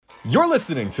You're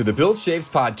listening to the Bill Chaves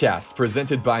Podcast,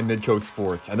 presented by Midco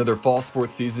Sports. Another fall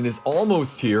sports season is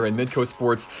almost here, and Midco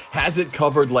Sports has it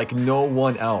covered like no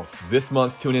one else. This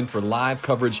month, tune in for live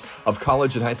coverage of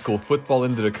college and high school football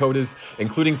in the Dakotas,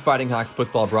 including Fighting Hawks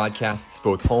football broadcasts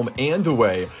both home and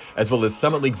away, as well as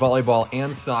Summit League volleyball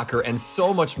and soccer, and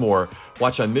so much more.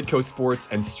 Watch on Midco Sports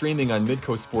and streaming on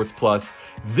Midco Sports Plus.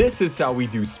 This is how we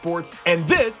do sports, and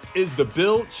this is the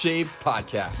Bill Chaves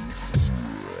Podcast.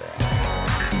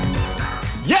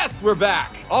 Yes, we're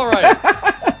back. All right.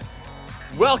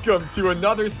 Welcome to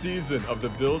another season of the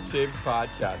Bill Chaves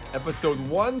Podcast, episode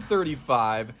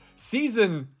 135,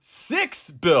 season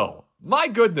 6, Bill. My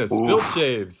goodness, Ooh. Bill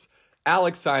Chaves,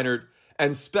 Alex Seinert,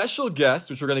 and special guest,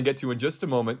 which we're going to get to in just a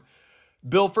moment.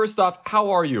 Bill, first off,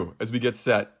 how are you as we get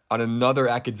set on another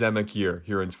academic year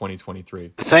here in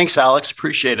 2023? Thanks, Alex.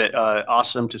 Appreciate it.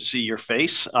 Awesome to see your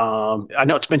face. I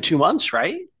know it's been 2 months,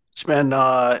 right? It's been,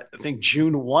 I think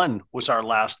June 1 was our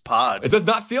last pod. It does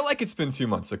not feel like it's been 2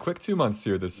 months. A quick 2 months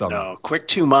here this summer. No, quick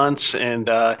 2 months. And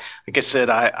like I said,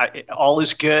 I all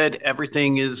is good.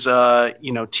 Everything is,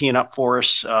 teeing up for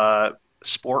us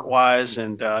sport-wise.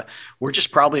 And we're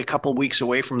just probably a couple of weeks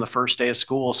away from the first day of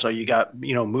school. So you got,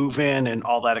 move in and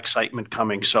all that excitement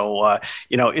coming. So,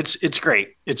 it's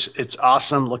great. It's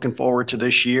awesome. Looking forward to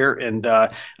this year. And I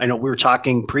know we were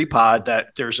talking pre-pod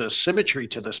that there's a symmetry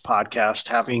to this podcast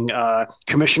having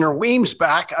Commissioner Weems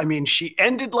back. I mean, she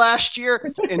ended last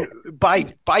year, and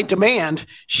by demand,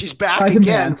 she's back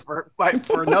again for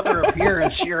another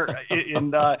appearance here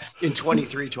in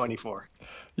 23-24.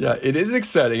 Yeah, it is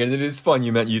exciting and it is fun.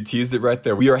 You teased it right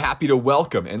there. We are happy to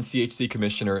welcome NCHC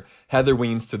Commissioner Heather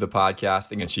Weems to the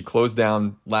podcast. Again, she closed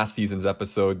down last season's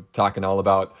episode talking all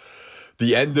about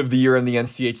the end of the year in the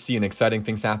NCHC and exciting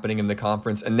things happening in the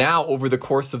conference. And now, over the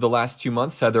course of the last 2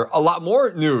 months, Heather, a lot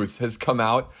more news has come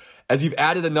out. As you've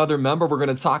added another member, we're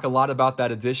going to talk a lot about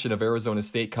that edition of Arizona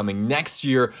State coming next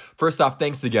year. First off,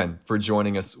 thanks again for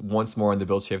joining us once more on the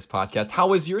Bill Chaves Podcast.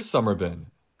 How has your summer been?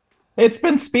 It's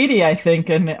been speedy, I think,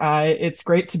 and it's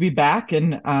great to be back.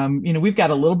 And, we've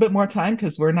got a little bit more time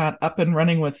because we're not up and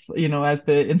running with, as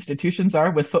the institutions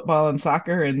are with football and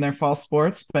soccer and their fall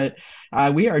sports, but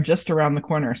we are just around the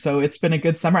corner. So it's been a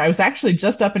good summer. I was actually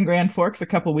just up in Grand Forks a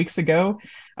couple weeks ago.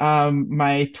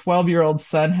 My 12-year-old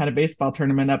son had a baseball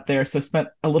tournament up there, so spent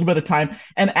a little bit of time.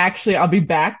 And actually, I'll be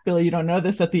back, Billy, you don't know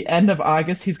this, at the end of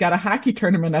August. He's got a hockey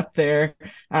tournament up there.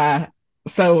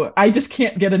 So I just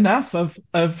can't get enough of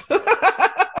of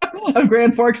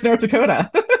Grand Forks, North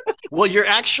Dakota. Well, you're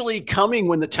actually coming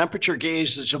when the temperature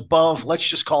gauge is above, let's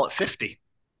just call it 50.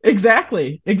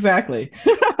 Exactly.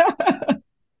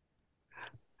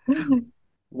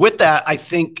 With that, I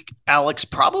think, Alex,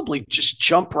 probably just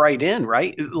jump right in,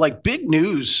 right? Like big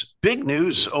news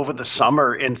over the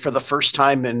summer. And for the first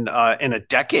time in a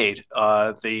decade,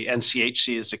 the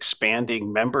NCHC is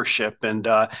expanding membership. And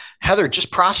Heather, just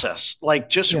process,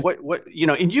 what,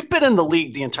 and you've been in the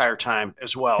league the entire time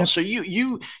as well. Yeah. So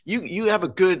you have a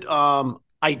good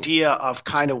idea of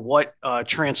kind of what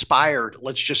transpired,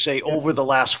 let's just say, over the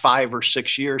last 5 or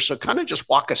 6 years. So kind of just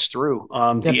walk us through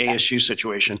the ASU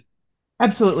situation.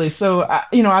 Absolutely. So,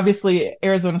 obviously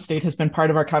Arizona State has been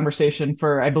part of our conversation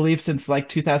for, I believe, since like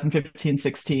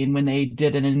 2015-16, when they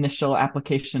did an initial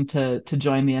application to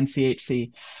join the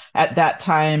NCHC. At that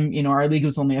time, our league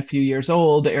was only a few years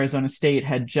old. Arizona State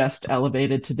had just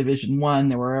elevated to Division I.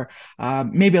 There were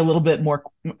maybe a little bit more,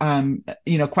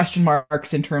 question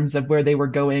marks in terms of where they were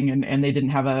going, and they didn't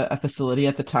have a facility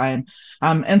at the time.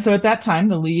 And so at that time,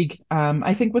 the league,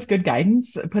 I think with good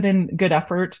guidance, put in good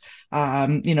effort,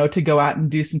 to go out and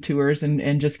do some tours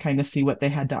and just kind of see what they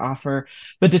had to offer,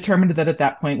 but determined that at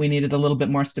that point we needed a little bit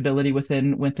more stability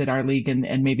within our league,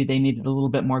 and maybe they needed a little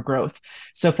bit more growth.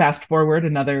 So fast forward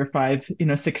another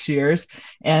 6 years,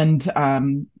 and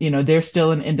they're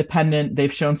still an independent.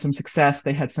 They've shown some success.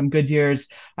 They had some good years.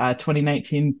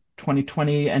 2019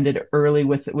 2020 ended early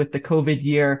with the COVID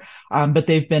year, but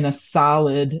they've been a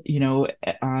solid,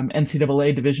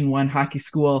 NCAA Division I hockey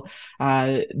school.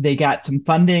 They got some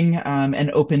funding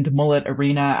and opened Mullet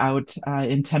Arena out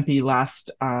in Tempe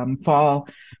last fall,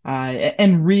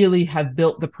 and really have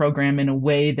built the program in a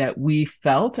way that we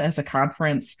felt as a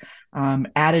conference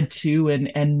added to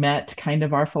and met kind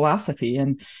of our philosophy.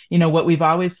 And what we've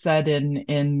always said in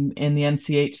the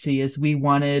NCHC is we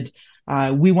want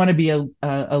to be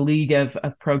a league of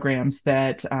programs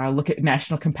that look at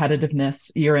national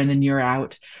competitiveness year in and year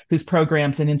out, whose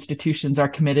programs and institutions are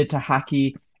committed to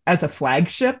hockey as a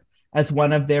flagship, as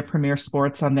one of their premier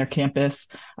sports on their campus.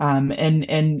 And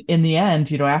in the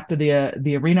end, after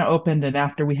the arena opened and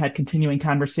after we had continuing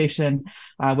conversation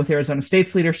with Arizona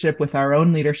State's leadership, with our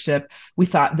own leadership, we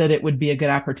thought that it would be a good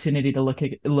opportunity to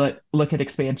look at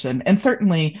expansion. And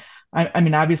certainly, I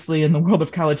mean, obviously, in the world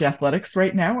of college athletics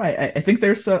right now, I think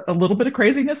there's a little bit of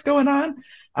craziness going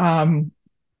on.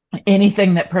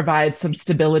 Anything that provides some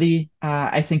stability,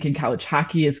 I think in college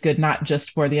hockey is good, not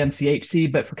just for the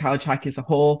NCHC, but for college hockey as a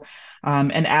whole.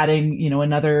 And adding,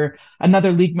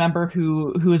 another league member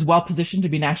who is well positioned to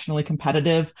be nationally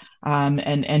competitive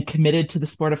and committed to the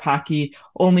sport of hockey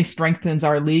only strengthens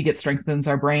our league. It strengthens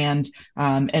our brand,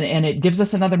 and it gives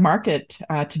us another market.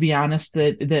 To be honest,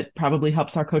 that probably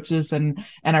helps our coaches and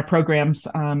our programs,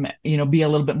 be a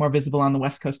little bit more visible on the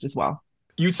West Coast as well.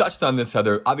 You touched on this,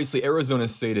 Heather. Obviously, Arizona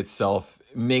State itself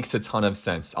makes a ton of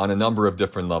sense on a number of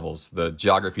different levels. The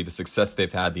geography, the success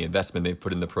they've had, the investment they've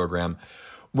put in the program.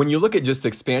 When you look at just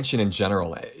expansion in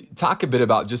general, talk a bit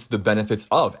about just the benefits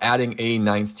of adding a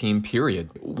ninth team, period.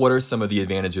 What are some of the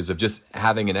advantages of just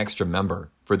having an extra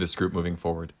member for this group moving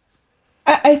forward?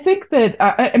 I think that,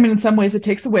 in some ways it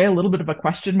takes away a little bit of a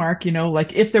question mark,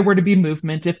 like if there were to be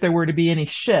movement, if there were to be any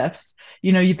shifts,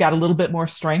 you've got a little bit more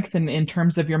strength in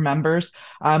terms of your members.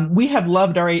 We have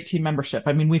loved our 8-team membership.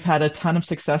 I mean, we've had a ton of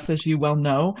success, as you well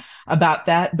know about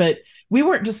that, but we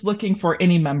weren't just looking for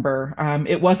any member.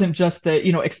 It wasn't just the,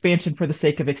 expansion for the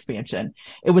sake of expansion.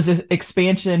 It was an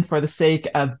expansion for the sake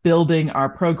of building our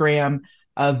program,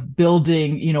 of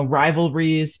building,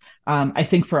 rivalries. I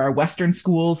think for our Western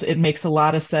schools, it makes a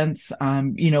lot of sense,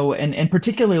 and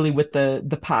particularly with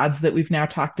the pods that we've now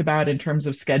talked about in terms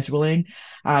of scheduling.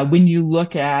 When you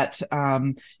look at,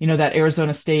 that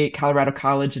Arizona State, Colorado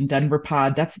College, and Denver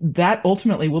pod, that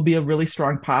ultimately will be a really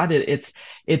strong pod.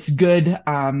 It's good,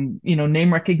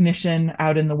 name recognition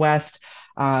out in the West.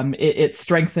 It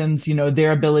strengthens,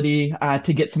 their ability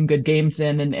to get some good games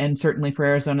in, and certainly for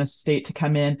Arizona State to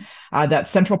come in. That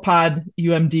Central Pod,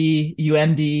 UMD,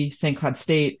 UND, St. Cloud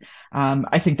State,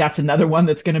 I think that's another one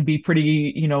that's going to be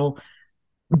pretty,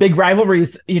 big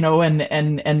rivalries,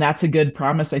 and that's a good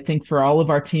promise, I think, for all of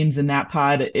our teams in that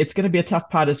pod. It's going to be a tough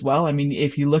pod as well. I mean,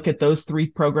 if you look at those 3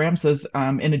 programs, those,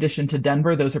 in addition to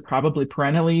Denver, those are probably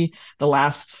perennially the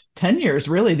last 10 years,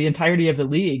 really, the entirety of the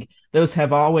league. Those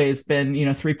have always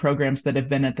been, 3 programs that have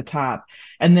been at the top.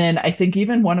 And then I think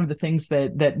even one of the things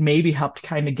that maybe helped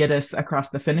kind of get us across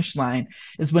the finish line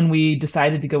is when we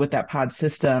decided to go with that pod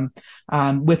system,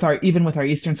 with our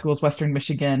Eastern schools, Western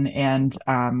Michigan and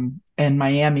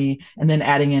Miami, and then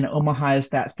adding in Omaha as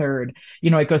that third.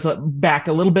 It goes back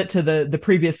a little bit to the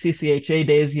previous CCHA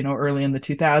days, early in the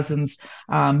 2000s,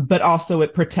 but also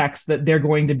it protects that they're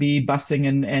going to be busing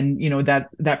and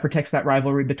that protects that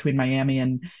rivalry between Miami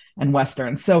and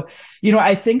Western. So,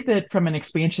 I think that from an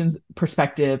expansion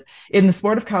perspective, in the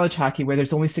sport of college hockey, where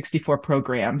there's only 64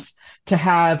 programs,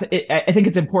 I think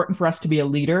it's important for us to be a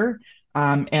leader,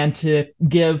 and to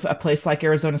give a place like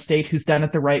Arizona State, who's done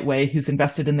it the right way, who's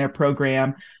invested in their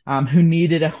program, who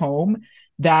needed a home,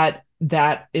 that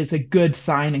is a good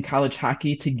sign in college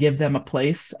hockey, to give them a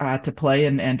place to play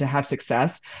and to have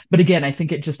success. But again, I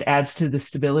think it just adds to the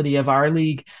stability of our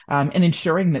league, and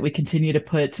ensuring that we continue to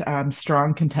put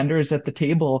strong contenders at the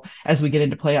table as we get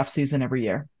into playoff season every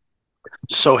year.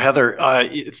 So Heather,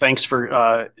 thanks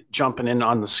for jumping in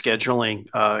on the scheduling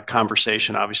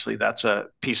conversation. Obviously, that's a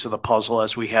piece of the puzzle,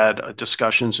 as we had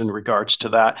discussions in regards to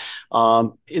that.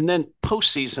 And then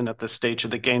postseason at this stage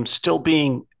of the game still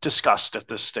being discussed at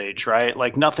this stage, right?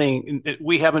 Like nothing,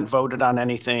 we haven't voted on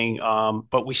anything,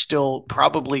 but we still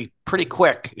probably pretty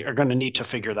quick are going to need to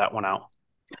figure that one out.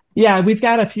 Yeah, we've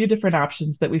got a few different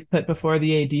options that we've put before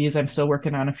the ADs. I'm still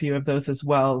working on a few of those as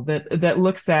well, that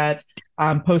looks at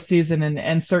postseason,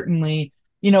 and certainly,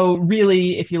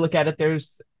 really, if you look at it,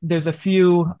 there's a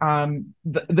few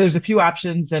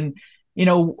options, and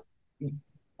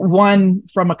one,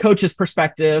 from a coach's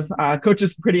perspective, coach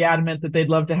is pretty adamant that they'd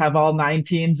love to have all 9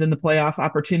 teams in the playoff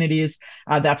opportunities.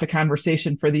 That's a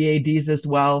conversation for the ADs as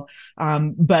well.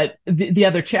 But the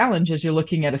other challenge, as you're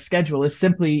looking at a schedule, is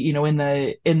simply, in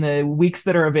the weeks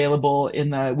that are available,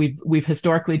 we've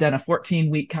historically done a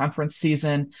 14-week conference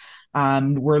season.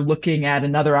 We're looking at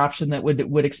another option that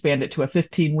would expand it to a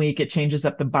 15-week. It changes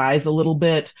up the buys a little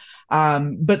bit,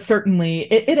 but certainly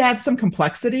it adds some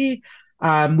complexity.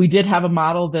 We did have a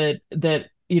model that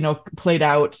played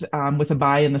out with a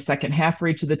bye in the second half for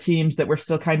each of the teams that we're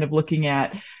still kind of looking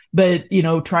at, but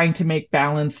trying to make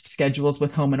balanced schedules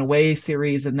with home and away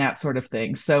series and that sort of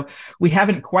thing. So we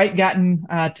haven't quite gotten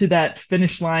to that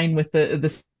finish line with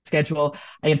the schedule.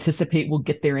 I anticipate we'll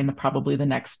get there in probably the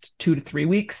next 2 to 3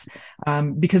 weeks,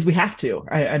 because we have to.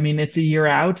 I mean, it's a year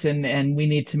out, and we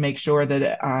need to make sure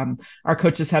that our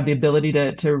coaches have the ability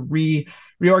to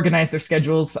reorganize their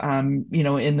schedules. In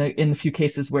the few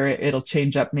cases where it'll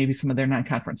change up maybe some of their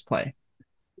non-conference play.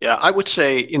 Yeah, I would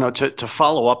say, to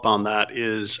follow up on that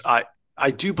is I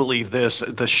do believe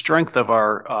the strength of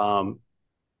our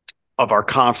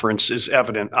conference is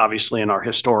evident, obviously, in our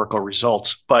historical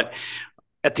results. But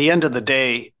at the end of the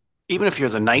day, even if you're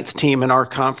the 9th team in our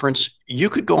conference, you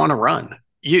could go on a run.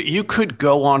 You could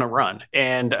go on a run.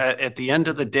 And at the end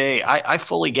of the day, I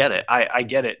fully get it. I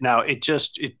get it. Now, it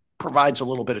provides a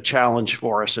little bit of challenge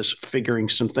for us as figuring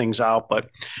some things out.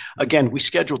 But again, we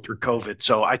scheduled through COVID,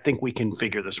 so I think we can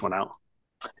figure this one out.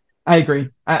 I agree.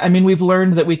 I mean, we've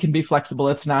learned that we can be flexible.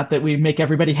 It's not that we make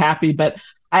everybody happy, but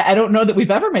I don't know that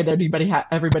we've ever made everybody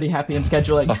happy in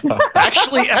scheduling.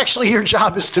 Actually, your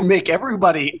job is to make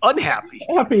everybody unhappy.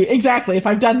 Happy, exactly. If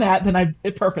I've done that, then I'm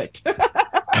perfect.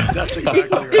 That's exactly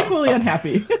right. Equally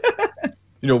unhappy.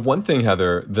 One thing,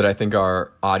 Heather, that I think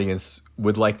our audience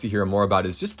would like to hear more about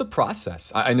is just the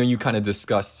process. I know you kind of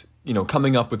discussed,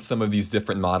 coming up with some of these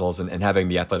different models and having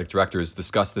the athletic directors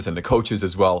discuss this and the coaches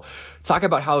as well. Talk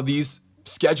about how these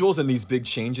schedules and these big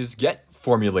changes get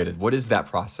formulated. What is that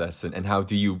process, and how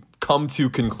do you come to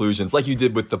conclusions like you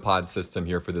did with the pod system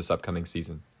here for this upcoming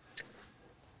season?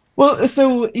 Well,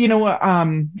 so,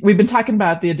 we've been talking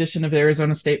about the addition of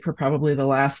Arizona State for probably the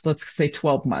last, let's say,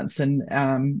 12 months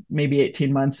and maybe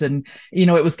 18 months. And,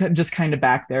 it was just kind of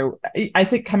back there. I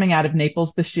think coming out of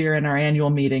Naples this year in our annual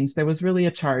meetings, there was really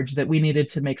a charge that we needed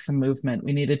to make some movement.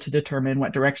 We needed to determine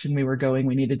what direction we were going.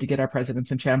 We needed to get our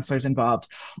presidents and chancellors involved.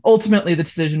 Ultimately, the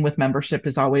decision with membership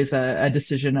is always a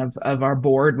decision of our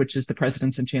board, which is the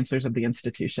presidents and chancellors of the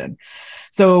institution.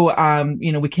 So,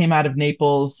 we came out of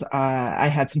Naples. I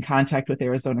had some contact with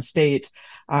Arizona State,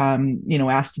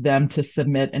 asked them to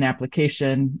submit an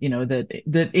application,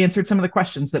 that answered some of the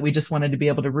questions that we just wanted to be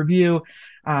able to review,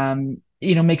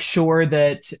 make sure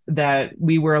that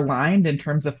we were aligned in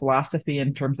terms of philosophy,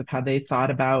 in terms of how they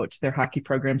thought about their hockey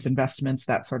programs, investments,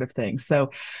 that sort of thing. So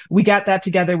we got that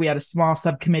together. We had a small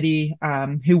subcommittee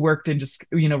who worked and just,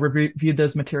 reviewed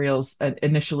those materials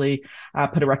initially,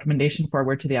 put a recommendation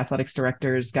forward to the athletics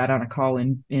directors, got on a call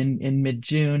in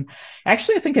mid-June.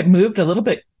 Actually, I think it moved a little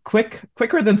bit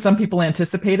quicker than some people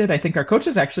anticipated. I think our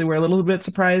coaches actually were a little bit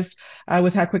surprised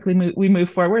with how quickly we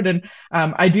moved forward. And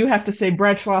I do have to say,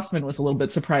 Brad Schlossman was a little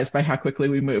bit surprised by how quickly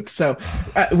we moved. So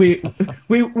we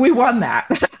won that.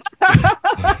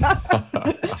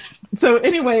 So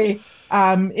anyway,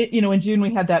 in June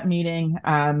we had that meeting,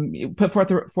 put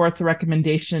forth the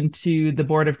recommendation to the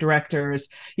board of directors,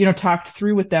 talked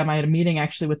through with them. I had a meeting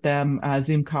actually with them,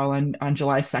 Zoom call on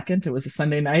July 2nd. It was a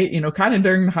Sunday night, kind of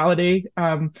during the holiday,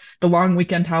 the long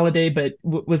weekend holiday, but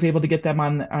was able to get them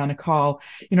on a call,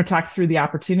 talked through the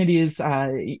opportunities,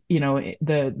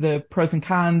 the pros and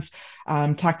cons,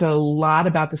 talked a lot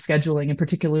about the scheduling and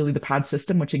particularly the pod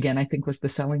system, which again, I think was the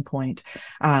selling point.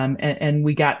 And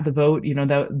we got the vote,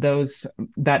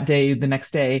 that day, the next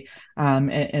day,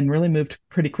 and really moved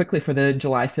pretty quickly for the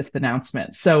July 5th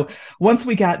announcement. So once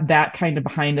we got that kind of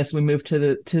behind us, we moved to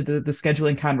the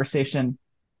scheduling conversation.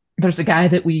 There's a guy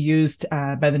that we used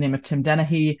by the name of Tim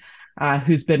Dennehy,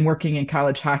 who's been working in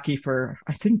college hockey for,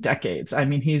 I think, decades. I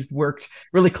mean, he's worked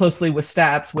really closely with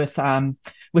stats,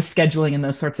 with scheduling and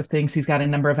those sorts of things. He's got a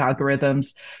number of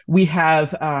algorithms. We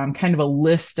have kind of a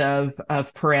list of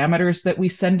parameters that we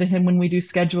send to him when we do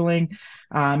scheduling,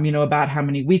 about how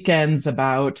many weekends,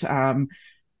 about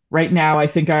right now, I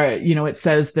think it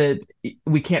says that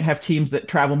we can't have teams that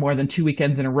travel more than 2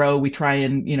 weekends in a row. We try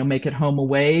and, make it home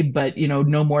away, but,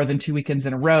 no more than 2 weekends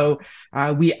in a row.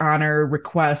 We honor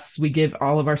requests. We give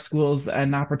all of our schools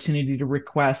an opportunity to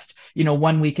request,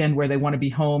 1 weekend where they want to be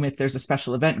home if there's a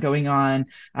special event going on.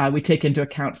 We take into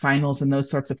account finals and those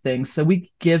sorts of things. So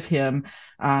we give him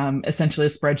essentially a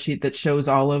spreadsheet that shows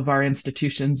all of our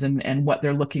institutions and what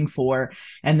they're looking for.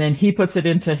 And then he puts it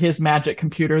into his magic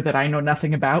computer that I know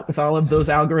nothing about, with all of those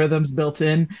algorithms built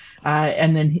in.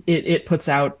 And then it puts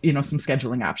out, some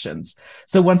scheduling options.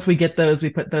 So once we get those, we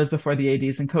put those before the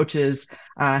ADs and coaches,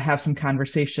 have some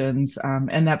conversations.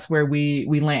 And that's where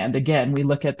we land. Again, we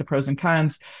look at the pros and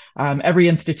cons. Every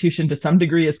institution to some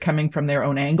degree is coming from their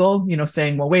own angle,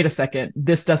 saying, well, wait a second,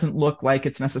 this doesn't look like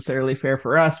it's necessarily fair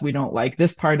for us. We don't like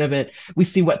this part of it. We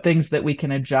see what things that we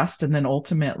can adjust. And then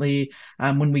ultimately,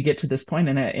 when we get to this point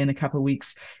in a couple of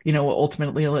weeks,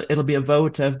 ultimately it'll be a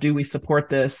vote of of, do we support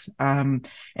this? And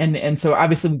so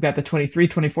obviously we've got the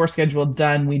 23-24 schedule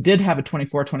done. We did have a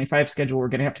 24-25 schedule. We're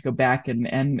going to have to go back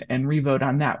and revote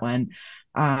on that one.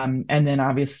 And then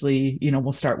obviously,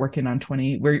 we'll start working on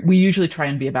 20, where we usually try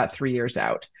and be about 3 years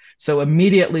out. So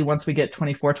immediately once we get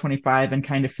 24-25 and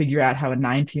kind of figure out how a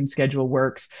 9-team schedule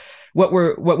works, what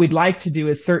we'd like to do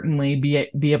is certainly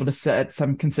be able to set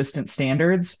some consistent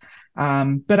standards.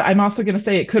 But I'm also going to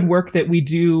say it could work that we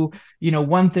do,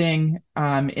 one thing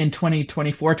in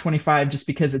 2024-25 just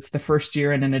because it's the first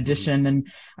year and an addition,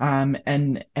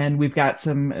 and we've got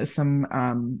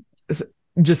some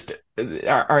just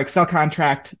our Excel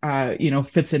contract,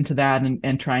 fits into that,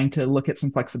 and trying to look at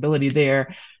some flexibility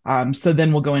there. So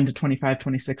then we'll go into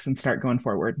 25-26 and start going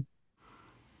forward.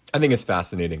 I think it's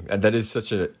fascinating. And that is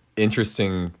such an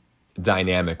interesting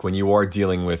dynamic when you are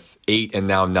dealing with 8 and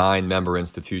now 9 member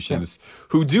institutions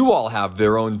who do all have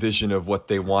their own vision of what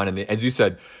they want. And as you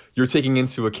said, you're taking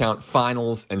into account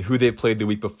finals and who they've played the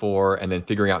week before, and then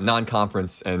figuring out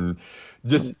non-conference. And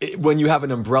just when you have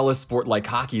an umbrella sport like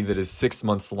hockey that is 6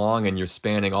 months long and you're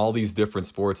spanning all these different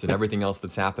sports and everything else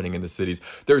that's happening in the cities,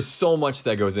 there's so much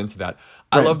that goes into that.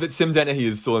 Right. I love that Tim Dennehy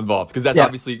is still involved, because that's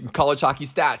obviously college hockey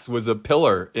stats was a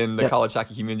pillar in the college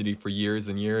hockey community for years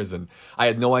and years. And I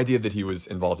had no idea that he was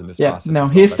involved in this process. No,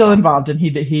 he's still involved, and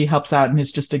he helps out and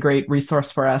is just a great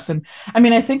resource for us. And I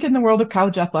mean, I think in the world of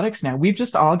college athletics now, we've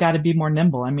just all got to be more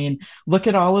nimble. I mean, look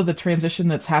at all of the transition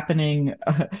that's happening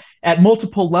at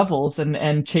multiple levels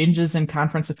and changes in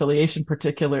conference affiliation,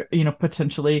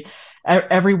 potentially.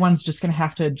 Everyone's just going to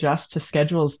have to adjust to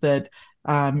schedules that,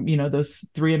 those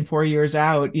 3 and 4 years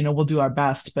out, we'll do our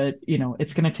best, but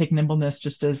it's going to take nimbleness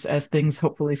just as things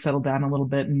hopefully settle down a little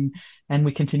bit and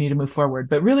we continue to move forward.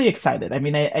 But really excited. I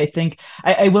mean, I think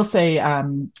I will say,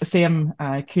 Sam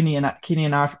Cooney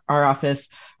in our office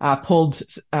pulled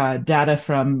data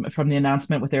from the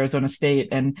announcement with Arizona State,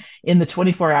 and in the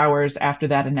 24 hours after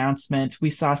that announcement, we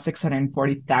saw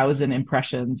 640,000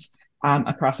 impressions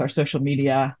across our social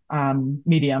media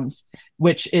mediums,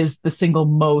 which is the single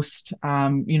most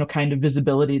kind of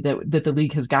visibility that the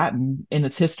league has gotten in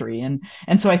its history.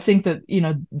 And so I think that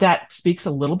that speaks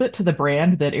a little bit to the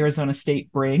brand that Arizona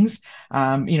State brings.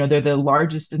 They're the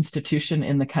largest institution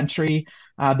in the country.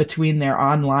 Between their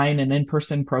online and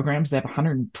in-person programs, they have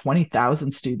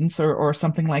 120,000 students or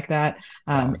something like that.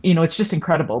 It's just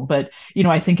incredible. But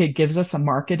I think it gives us a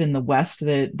market in the West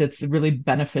that's really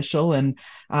beneficial. And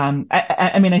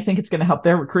I think it's going to help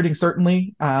their recruiting,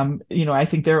 certainly. I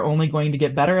think they're only going to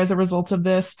get better as a result of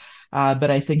this.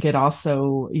 But I think it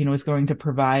also, is going to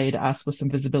provide us with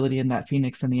some visibility in that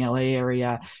Phoenix and the LA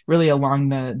area, really along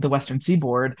the Western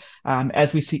Seaboard,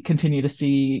 as we continue to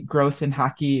see growth in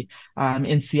hockey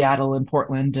in Seattle and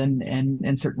Portland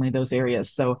and certainly those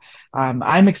areas. So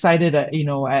I'm excited.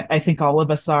 I think all of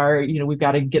us are. We've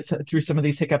got to get through some of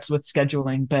these hiccups with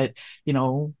scheduling, but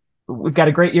we've got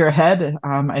a great year ahead.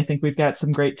 I think we've got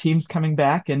some great teams coming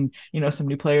back and, some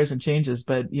new players and changes.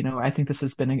 But, I think this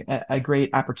has been a great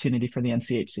opportunity for the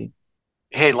NCHC.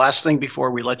 Hey, last thing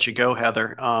before we let you go,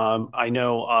 Heather. I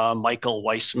know Michael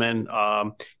Weissman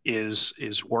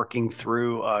is working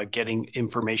through getting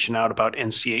information out about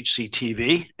NCHC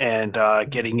TV and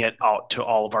getting it out to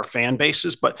all of our fan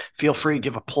bases. But feel free to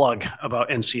give a plug about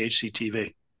NCHC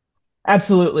TV.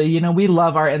 Absolutely. We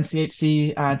love our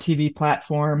NCHC TV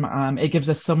platform. It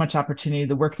gives us so much opportunity,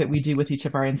 the work that we do with each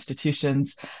of our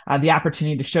institutions, the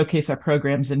opportunity to showcase our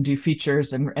programs and do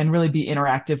features and really be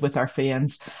interactive with our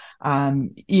fans.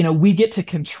 We get to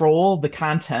control the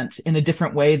content in a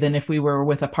different way than if we were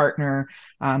with a partner.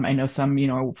 I know some,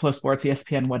 Flow Sports,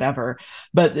 ESPN, whatever,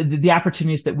 but the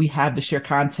opportunities that we have to share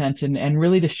content and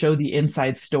really to show the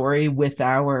inside story with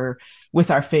our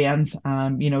fans.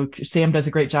 Sam does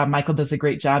a great job. Michael does a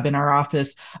great job in our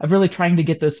office of really trying to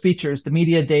get those features, the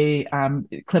media day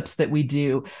clips that we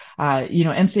do.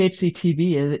 NCHC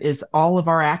TV is all of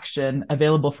our action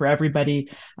available for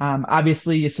everybody.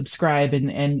 Obviously, you subscribe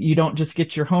and you don't just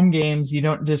get your home games. You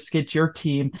don't just get your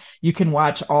team. You can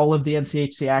watch all of the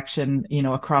NCHC action,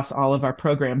 across all of our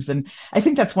programs. And I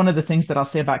think that's one of the things that I'll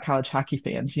say about college hockey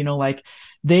fans.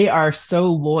 They are so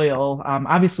loyal,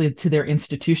 obviously, to their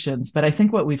institutions. But I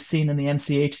think what we've seen in the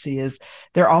NCHC is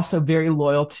they're also very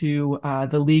loyal to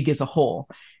the league as a whole.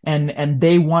 and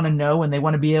they want to know, and they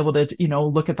want to be able to,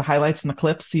 look at the highlights and the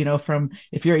clips, from,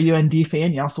 if you're a UND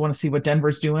fan, you also want to see what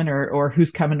Denver's doing, or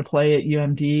who's coming to play at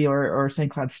UMD or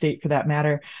St. Cloud State for that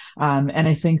matter. And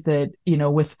I think that,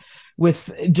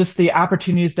 with just the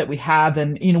opportunities that we have,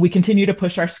 and we continue to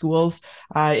push our schools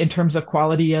in terms of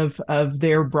quality of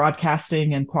their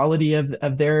broadcasting and quality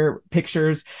of their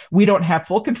pictures. We don't have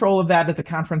full control of that at the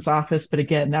conference office, but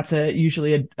again, that's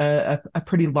usually a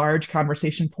pretty large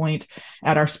conversation point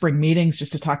at our spring meetings,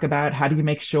 just to talk about how do you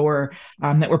make sure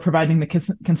that we're providing the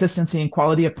consistency and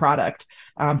quality of product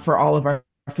for all of our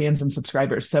fans and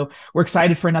subscribers. So we're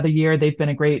excited for another year. They've been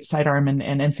a great sidearm, and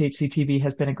NCHC TV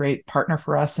has been a great partner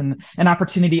for us, and an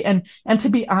opportunity. And to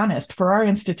be honest, for our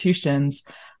institutions,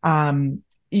 the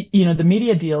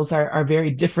media deals are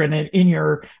very different in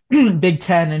your Big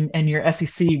Ten and your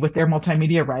SEC with their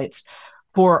multimedia rights.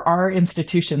 For our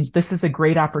institutions, this is a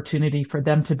great opportunity for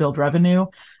them to build revenue.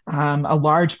 A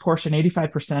large portion,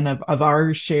 85% of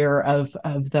our share of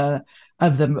the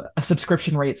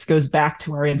subscription rates goes back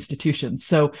to our institutions.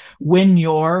 So when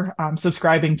you're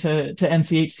subscribing to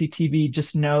NCHC TV,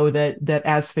 just know that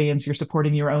as fans, you're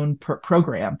supporting your own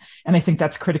program. And I think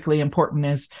that's critically important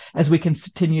as we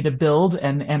continue to build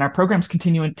and our programs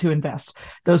continue to invest.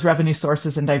 Those revenue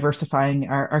sources and diversifying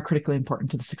are critically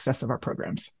important to the success of our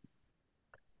programs.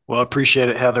 Well, I appreciate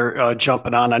it, Heather,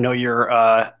 jumping on. I know you're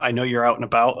out and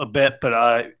about a bit, but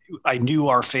I knew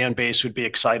our fan base would be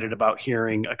excited about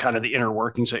hearing kind of the inner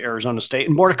workings of Arizona State,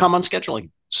 and more to come on scheduling.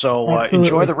 So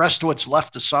enjoy the rest of what's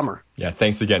left of summer. Yeah,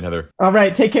 thanks again, Heather. All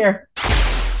right, take care.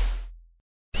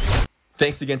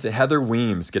 Thanks again to Heather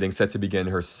Weems, getting set to begin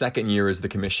her second year as the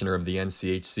commissioner of the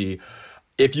NCHC.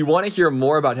 If you want to hear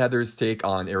more about Heather's take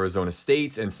on Arizona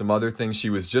State and some other things,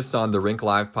 she was just on the Rink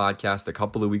Live podcast a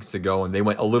couple of weeks ago, and they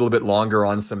went a little bit longer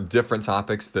on some different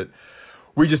topics that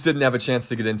we just didn't have a chance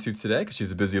to get into today because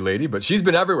she's a busy lady, but she's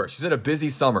been everywhere. She's had a busy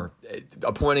summer,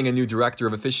 appointing a new director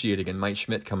of officiating and Mike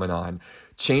Schmidt coming on,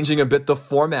 changing a bit the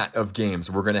format of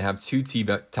games. We're going to have 2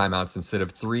 timeouts instead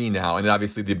of 3 now, and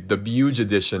obviously the huge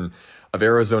addition of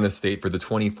Arizona State for the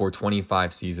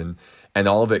 24-25 season, and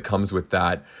all that comes with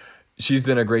that. She's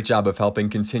done a great job of helping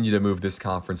continue to move this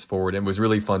conference forward, and it was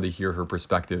really fun to hear her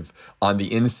perspective on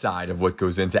the inside of what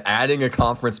goes into adding a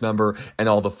conference member and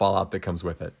all the fallout that comes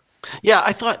with it.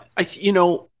 Yeah,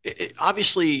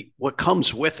 obviously what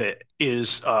comes with it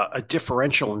is a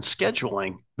differential in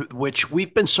scheduling, which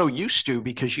we've been so used to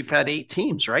because you've had 8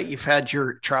 teams, right? You've had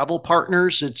your travel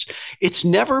partners. It's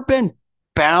never been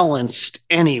balanced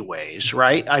anyways,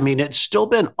 right? I mean, it's still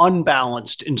been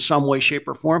unbalanced in some way, shape,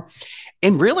 or form.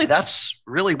 And really, that's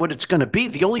really what it's going to be.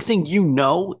 The only thing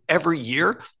every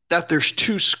year, that there's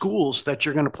 2 schools that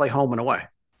you're going to play home and away.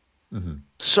 Mm-hmm.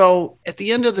 So at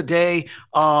the end of the day,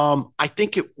 I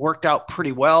think it worked out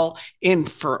pretty well. And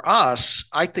for us,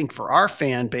 I think for our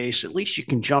fan base, at least you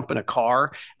can jump in a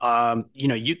car.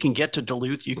 You can get to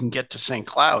Duluth, you can get to St.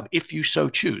 Cloud if you so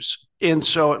choose. And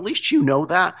so at least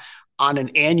that on an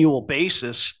annual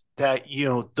basis, that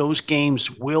those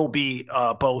games will be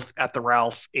both at the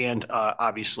Ralph and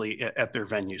obviously at their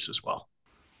venues as well.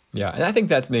 Yeah, and I think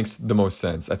that makes the most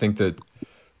sense. I think that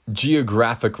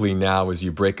geographically now, as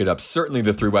you break it up, certainly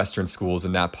the 3 Western schools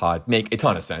in that pod make a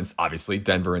ton of sense. Obviously,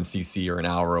 Denver and CC are an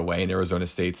hour away, and Arizona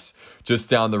State's just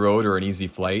down the road or an easy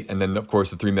flight. And then, of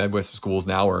course, the 3 Midwest schools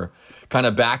now are kind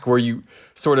of back where you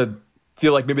sort of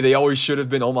feel like maybe they always should have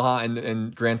been. Omaha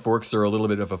and Grand Forks are a little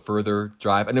bit of a further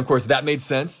drive. And of course, that made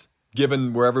sense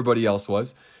given where everybody else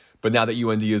was. But now that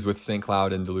UND is with St.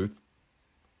 Cloud and Duluth,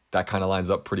 that kind of lines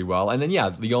up pretty well. And then, yeah,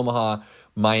 the Omaha,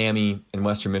 Miami, and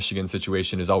Western Michigan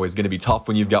situation is always going to be tough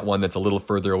when you've got one that's a little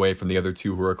further away from the other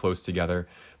 2 who are close together.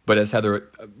 But as Heather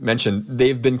mentioned,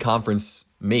 they've been conference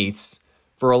mates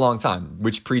for a long time,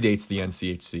 which predates the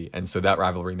NCHC. And so that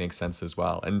rivalry makes sense as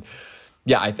well. And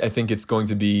yeah, I think it's going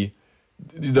to be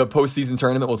the postseason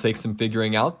tournament will take some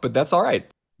figuring out, but that's all right.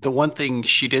 The one thing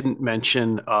she didn't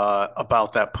mention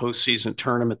about that postseason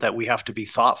tournament that we have to be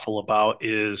thoughtful about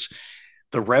is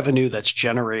the revenue that's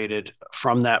generated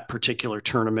from that particular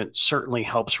tournament certainly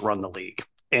helps run the league.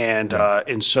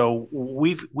 And so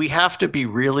we have to be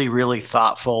really, really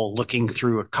thoughtful, looking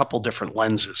through a couple different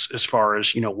lenses as far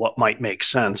as, what might make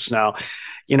sense. Now,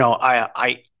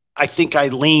 I think I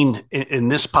lean in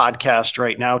this podcast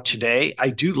right now today. I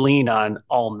do lean on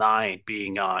all 9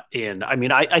 being in. I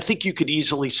mean, I think you could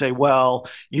easily say, well,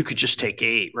 you could just take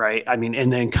 8, right? I mean,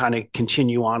 and then kind of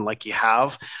continue on like you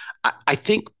have. I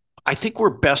think we're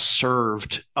best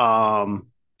served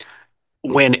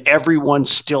when everyone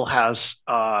still has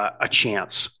a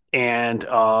chance. And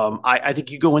I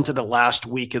think you go into the last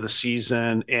week of the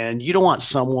season and you don't want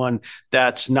someone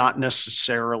that's not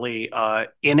necessarily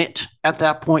in it at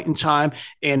that point in time.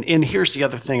 And here's the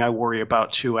other thing I worry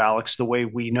about too, Alex, the way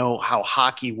we know how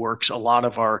hockey works. A lot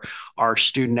of our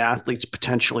student athletes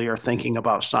potentially are thinking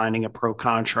about signing a pro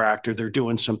contract, or they're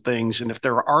doing some things. And if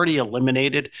they're already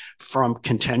eliminated from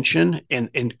contention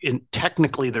and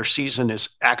technically their season is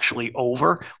actually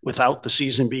over without the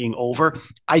season being over,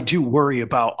 I do worry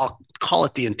about, I'll call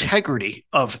it, the integrity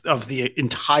of the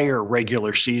entire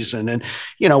regular season. And,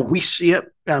 we see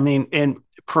it. I mean, in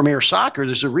Premier Soccer,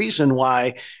 there's a reason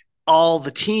why all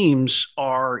the teams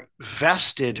are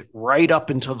vested right up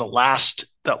until that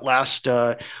last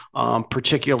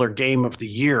particular game of the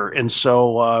year. And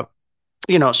so,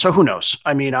 so who knows?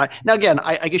 I mean, I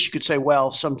guess you could say,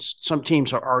 well, some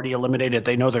teams are already eliminated.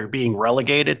 They know they're being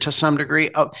relegated to some degree.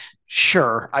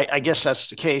 Sure, I guess that's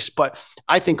the case. But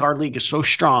I think our league is so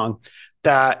strong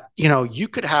that, you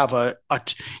could have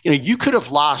you could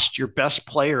have lost your best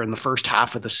player in the first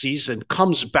half of the season,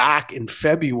 comes back in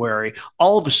February.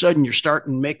 All of a sudden, you're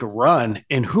starting to make a run,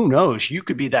 and who knows? You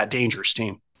could be that dangerous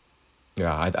team.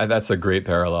 Yeah, that's a great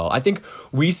parallel. I think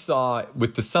we saw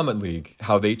with the Summit League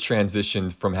how they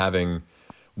transitioned from having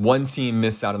one team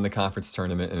miss out on the conference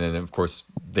tournament, and then, of course,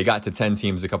 they got to 10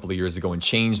 teams a couple of years ago and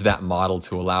changed that model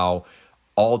to allow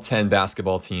all 10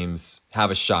 basketball teams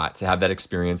have a shot to have that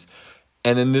experience.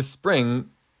 And then this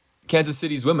spring, Kansas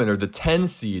City's women are the 10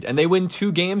 seed, and they win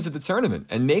 2 games at the tournament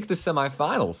and make the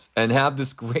semifinals and have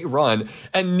this great run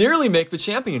and nearly make the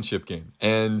championship game.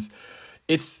 And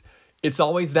it's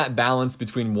always that balance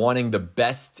between wanting the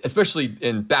best, especially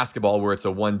in basketball where it's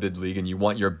a one bid league and you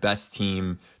want your best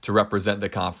team to represent the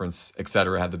conference, et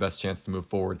cetera, have the best chance to move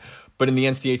forward. But in the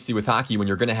NCHC with hockey, when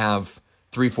you're going to have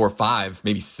 3, 4, 5,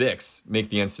 maybe 6 make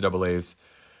the NCAAs,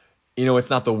 it's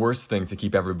not the worst thing to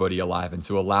keep everybody alive and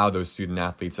to allow those student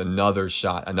athletes another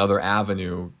shot, another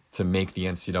avenue to make the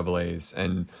NCAAs.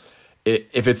 And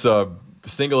if it's a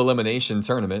single elimination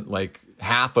tournament, like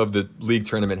half of the league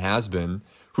tournament has been,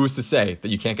 who's to say that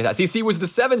you can't get that? CC was the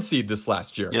 7th seed this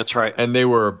last year. That's right. And they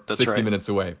were 60 minutes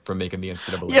away from making the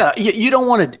NCAA. Yeah, you don't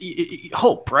want to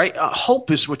hope, right?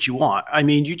 Hope is what you want. I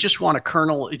mean, you just want a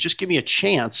kernel. Just give me a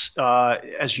chance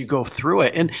as you go through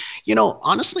it. And,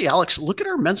 honestly, Alex, look at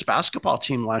our men's basketball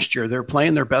team last year. They're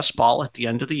playing their best ball at the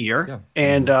end of the year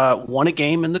and won a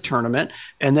game in the tournament.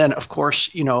 And then, of course,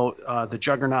 the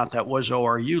juggernaut that was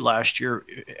ORU last year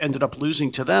ended up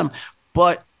losing to them.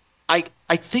 But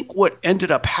I think what ended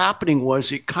up happening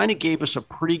was it kind of gave us a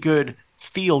pretty good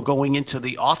feel going into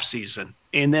the offseason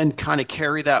and then kind of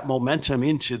carry that momentum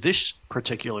into this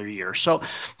particular year. So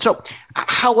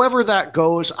however that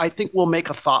goes, I think we'll make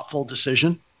a thoughtful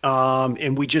decision.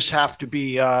 And we just have to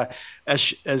be,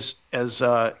 as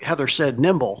Heather said,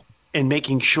 nimble in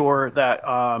making sure that,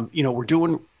 we're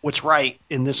doing what's right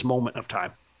in this moment of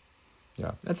time.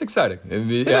 Yeah, that's exciting.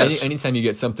 Anytime you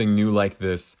get something new like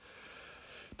this,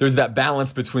 there's that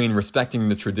balance between respecting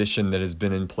the tradition that has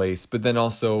been in place, but then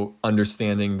also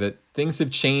understanding that things have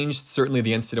changed. Certainly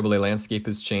the NCAA landscape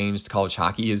has changed, college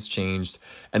hockey has changed,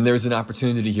 and there's an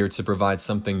opportunity here to provide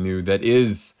something new that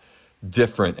is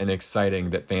different and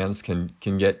exciting that fans can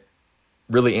get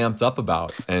really amped up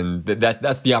about. And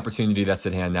that's the opportunity that's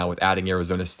at hand now with adding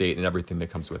Arizona State and everything that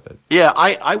comes with it. Yeah,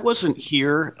 I wasn't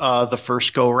here the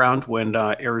first go around when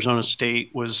Arizona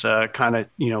State was kind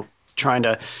of, trying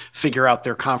to figure out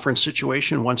their conference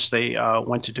situation once they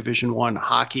went to Division I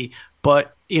hockey.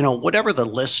 But, whatever the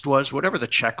list was, whatever the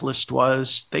checklist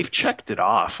was, they've checked it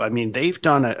off. I mean, they've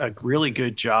done a really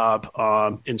good job.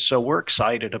 And so we're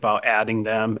excited about adding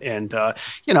them. And,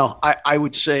 I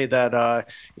would say that,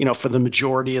 for the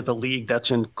majority of the league that's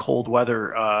in cold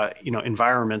weather,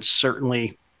 environments,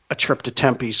 certainly a trip to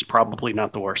Tempe is probably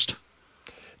not the worst.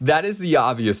 That is the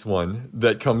obvious one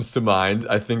that comes to mind,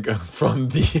 I think, from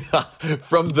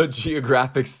the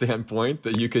geographic standpoint,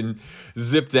 that you can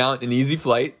zip down an easy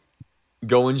flight,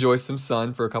 go enjoy some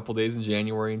sun for a couple days in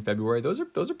January and February. Those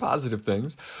are positive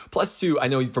things. Plus, too, I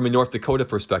know from a North Dakota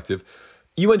perspective,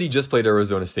 UND just played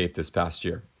Arizona State this past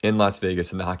year in Las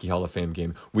Vegas in the Hockey Hall of Fame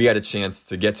game. We had a chance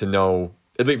to get to know,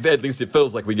 at least it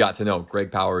feels like we got to know,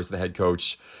 Greg Powers, the head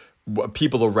coach,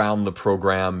 people around the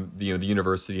program, the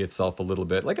university itself a little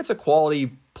bit. Like, it's a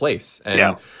quality place.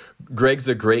 And Greg's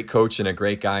a great coach and a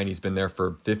great guy, and he's been there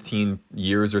for 15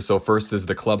 years or so, first as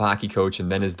the club hockey coach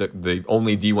and then as the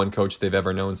only D1 coach they've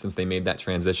ever known since they made that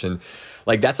transition.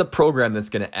 Like, that's a program that's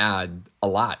going to add a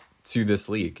lot to this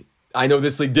league. I know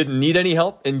this league didn't need any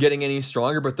help in getting any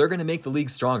stronger, but they're going to make the league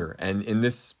stronger. And in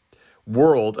this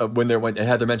world of when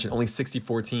Heather mentioned only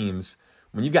 64 teams,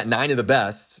 when you've got 9 of the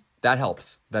best, that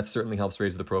helps. That certainly helps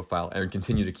raise the profile and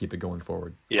continue to keep it going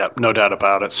forward. Yeah, no doubt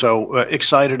about it. So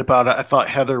excited about it. I thought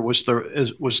Heather was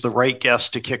the right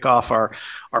guest to kick off our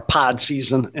pod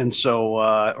season, and so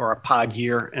or our pod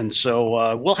year. And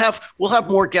so we'll have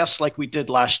more guests like we did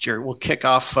last year. We'll kick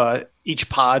off each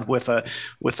pod with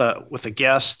a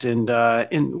guest,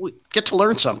 and we get to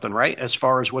learn something, right, as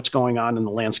far as what's going on in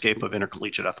the landscape of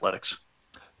intercollegiate athletics.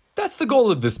 That's the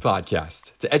goal of this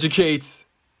podcast: to educate,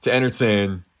 to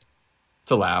entertain,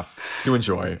 to laugh, to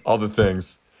enjoy, all the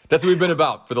things. That's what we've been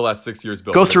about for the last 6 years,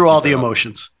 Bill. Go through all the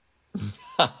emotions.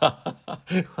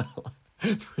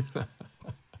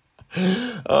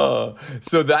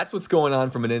 So that's what's going on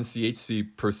from an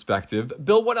NCHC perspective.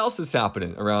 Bill, what else is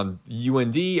happening around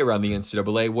UND, around the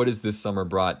NCAA? What has this summer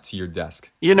brought to your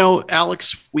desk? You know,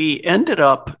 Alex, we ended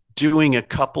up doing a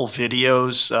couple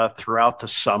videos throughout the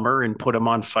summer and put them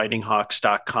on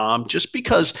fightinghawks.com just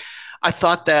because I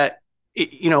thought that,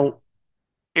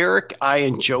 Eric, I,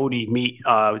 and Jody meet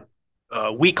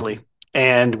weekly,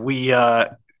 and we,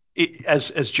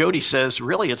 as Jody says,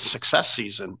 really it's success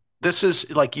season. This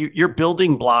is like your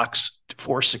building blocks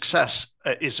for success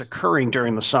is occurring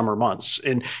during the summer months.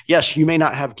 And yes, you may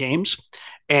not have games,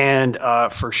 and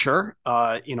for sure,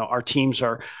 our teams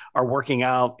are working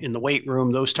out in the weight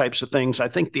room, those types of things. I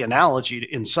think the analogy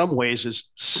in some ways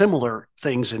is similar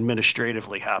things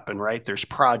administratively happen, right? There's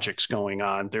projects going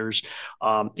on. There's,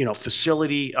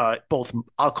 facility, both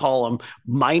I'll call them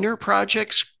minor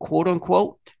projects, quote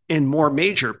unquote, and more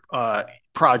major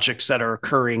projects that are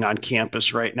occurring on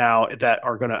campus right now that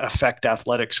are going to affect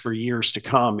athletics for years to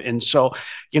come. And so,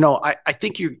 I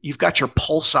think you've got your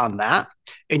pulse on that,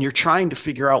 and you're trying to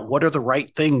figure out what are the right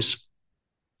things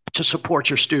to support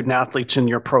your student athletes in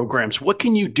your programs. What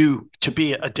can you do to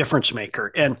be a difference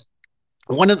maker? And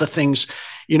one of the things,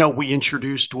 we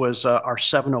introduced was our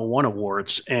 701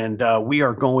 awards, and we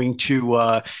are going to,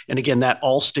 and again, that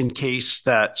Alston case,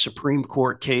 that Supreme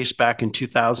Court case back in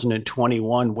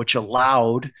 2021, which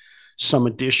allowed some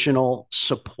additional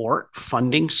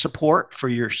funding support for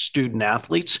your student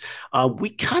athletes. We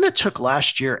kind of took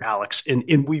last year, Alex,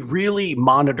 and we really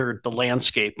monitored the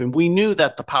landscape, and we knew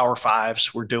that the Power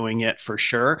Fives were doing it for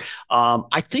sure.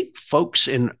 I think folks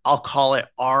in, I'll call it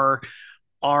our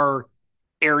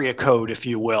area code, if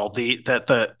you will, the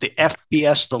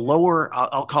FBS, the lower,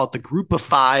 I'll call it the group of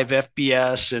five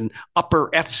FBS and upper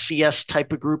FCS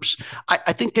type of groups.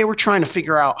 I think they were trying to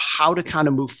figure out how to kind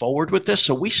of move forward with this.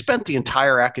 So we spent the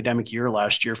entire academic year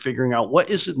last year figuring out what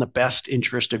is in the best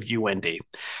interest of UND.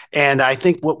 And I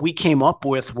think what we came up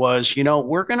with was,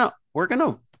 we're going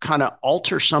to kind of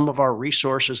alter some of our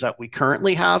resources that we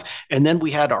currently have. And then we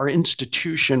had our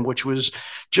institution, which was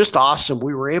just awesome.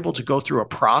 We were able to go through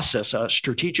a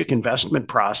strategic investment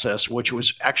process, which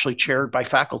was actually chaired by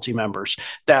faculty members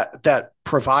that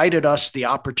provided us the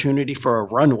opportunity for a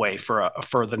runway for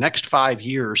the next 5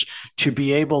 years to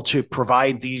be able to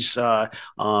provide these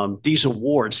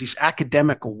awards, these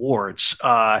academic awards.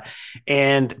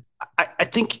 And I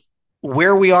think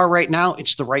where we are right now,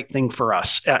 it's the right thing for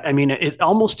us. I mean, it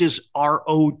almost is our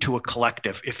ode to a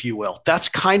collective, if you will. That's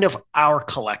kind of our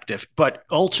collective. But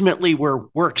ultimately,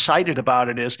 we're excited about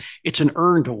it is it's an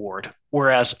earned award,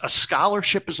 whereas a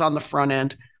scholarship is on the front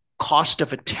end, cost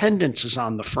of attendance is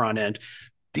on the front end.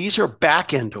 These are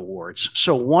back-end awards.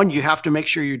 So one, you have to make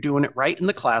sure you're doing it right in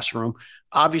the classroom.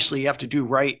 Obviously, you have to do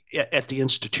right at the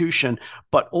institution,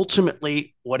 but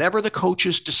ultimately, whatever the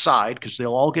coaches decide, because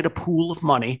they'll all get a pool of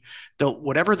money,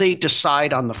 whatever they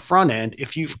decide on the front end,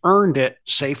 if you've earned it,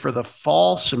 say for the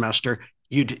fall semester,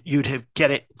 you'd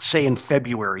get it, say, in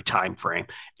February timeframe.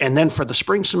 And then for the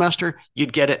spring semester,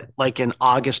 you'd get it like in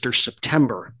August or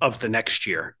September of the next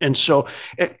year. And so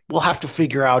we'll have to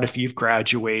figure out if you've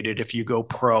graduated, if you go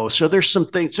pro. So there's some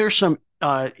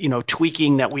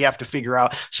tweaking that we have to figure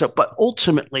out. So, but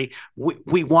ultimately,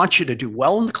 we want you to do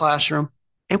well in the classroom,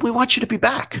 and we want you to be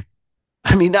back.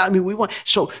 We want,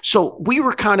 so we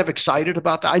were kind of excited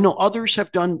about that. I know others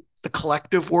have done the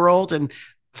collective world, and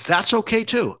that's okay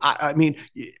too. I mean,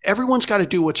 everyone's got to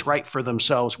do what's right for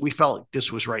themselves. We felt like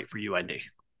this was right for UND.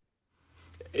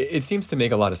 It seems to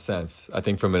make a lot of sense. I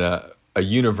think from a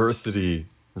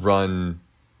university-run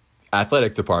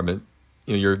athletic department,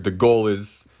 the goal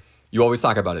is, you always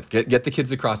talk about it, get the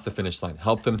kids across the finish line,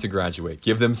 help them to graduate,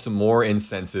 give them some more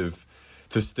incentive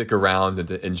to stick around and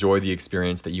to enjoy the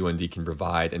experience that UND can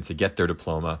provide and to get their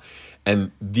diploma.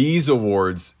 And these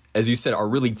awards, as you said, are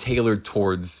really tailored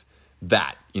towards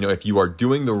that. If you are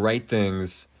doing the right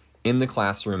things in the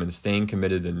classroom and staying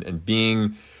committed and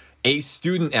being a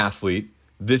student athlete,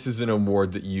 this is an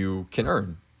award that you can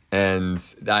earn. And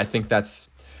I think that's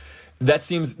It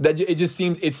seems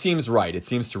right. It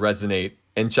seems to resonate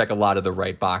and check a lot of the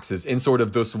right boxes in sort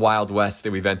of this Wild West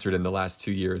that we've entered in the last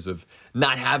 2 years of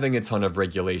not having a ton of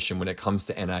regulation when it comes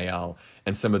to NIL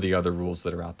and some of the other rules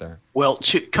that are out there. Well,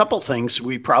 a couple things.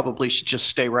 We probably should just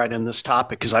stay right in this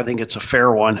topic because I think it's a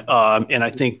fair one. And I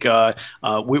think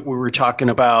we were talking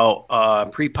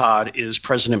about pre-pod is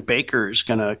President Baker is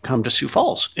going to come to Sioux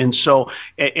Falls. And so,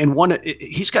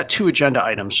 he's got two agenda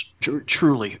items,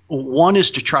 truly. One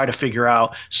is to try to figure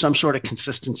out some sort of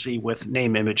consistency with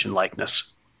name, image, and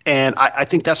likeness. And I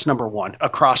think that's number one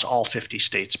across all 50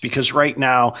 states, because right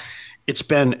now it's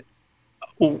been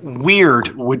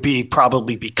weird would be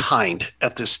probably be kind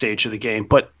at this stage of the game.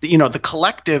 But, the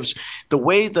collectives, the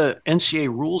way the NCAA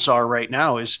rules are right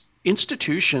now is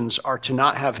institutions are to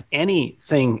not have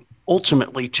anything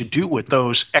ultimately to do with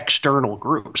those external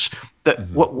groups.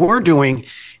 What we're doing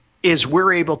is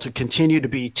we're able to continue to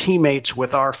be teammates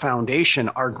with our foundation,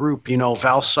 our group,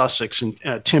 Val Sussex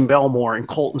and Tim Belmore and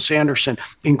Colton Sanderson,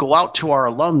 and go out to our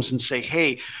alums and say,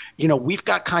 hey, we've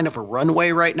got kind of a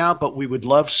runway right now, but we would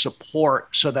love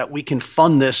support so that we can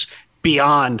fund this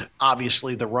beyond,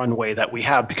 obviously, the runway that we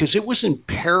have, because it was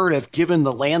imperative, given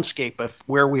the landscape of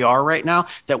where we are right now,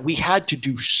 that we had to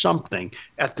do something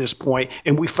at this point,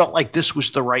 and we felt like this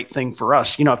was the right thing for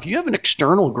us. If you have an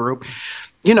external group,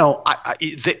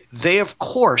 they of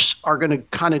course are going to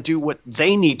kind of do what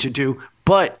they need to do,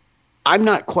 but I'm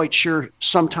not quite sure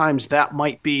sometimes that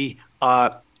might be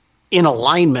in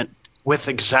alignment with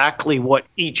exactly what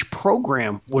each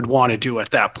program would want to do at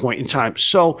that point in time.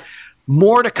 So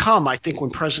more to come, I think, when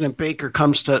President Baker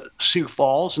comes to Sioux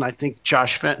Falls, and I think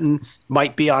Josh Fenton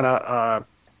might be on a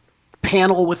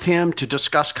panel with him to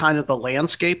discuss kind of the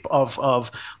landscape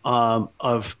of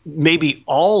maybe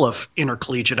all of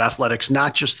intercollegiate athletics,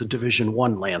 not just the Division I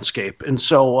landscape. And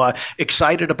so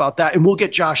excited about that. And we'll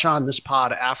get Josh on this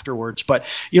pod afterwards. But,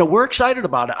 we're excited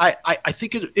about it. I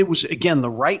think it was, again,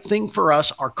 the right thing for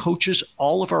us. Our coaches,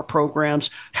 all of our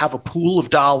programs have a pool of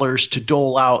dollars to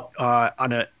dole out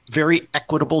on a very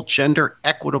equitable, gender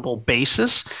equitable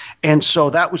basis. And so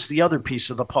that was the other piece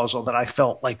of the puzzle that I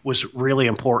felt like was really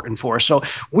important for us. So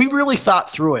we really thought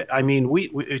through it. I mean, we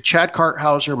Chad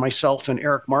Karthauser, myself, and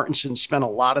Eric Martinson spent a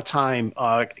lot of time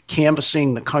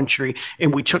canvassing the country,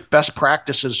 and we took best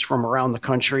practices from around the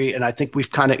country. And I think we've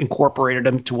kind of incorporated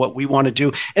them to what we want to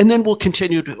do. And then we'll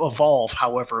continue to evolve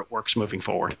however it works moving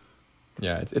forward.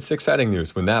 Yeah, it's exciting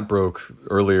news. When that broke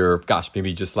earlier,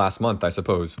 maybe just last month, I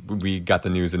suppose, we got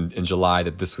the news in July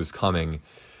that this was coming.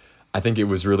 I think it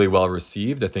was really well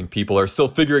received. I think people are still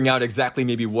figuring out exactly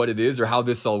maybe what it is or how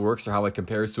this all works or how it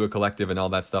compares to a collective and all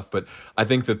that stuff. But I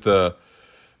think that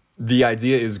the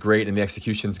idea is great and the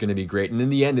execution is going to be great. And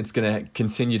in the end, it's going to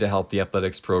continue to help the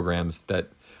athletics programs that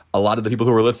a lot of the people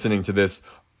who are listening to this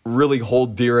really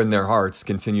hold dear in their hearts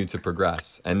continue to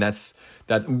progress. And that's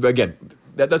again,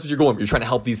 that's what you're going for. You're trying to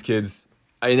help these kids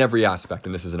in every aspect,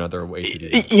 and this is another way to do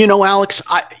that. Alex,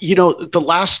 the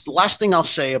last thing I'll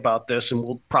say about this, and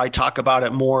we'll probably talk about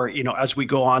it more, as we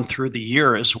go on through the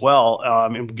year as well,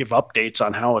 and we'll give updates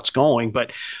on how it's going.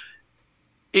 But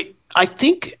I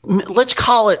think, let's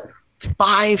call it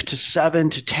 5 to 7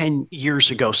 to 10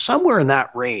 years ago, somewhere in that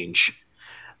range,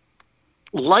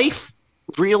 life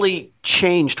really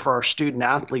changed for our student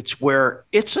athletes, where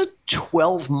it's a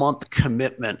 12-month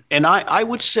commitment. And I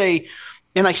would say,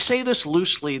 and I say this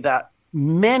loosely, that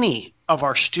many of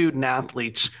our student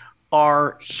athletes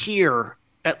are here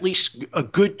at least a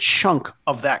good chunk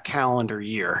of that calendar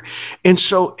year. And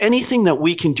so anything that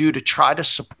we can do to try to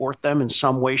support them in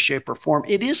some way, shape, or form,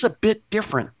 it is a bit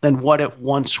different than what it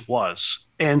once was.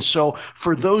 And so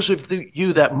for those of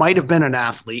you that might have been an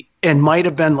athlete and might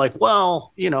have been like,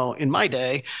 well, in my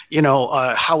day,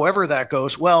 however that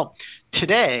goes, well,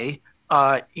 today,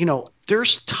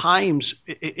 there's times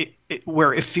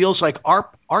where it feels like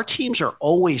our teams are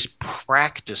always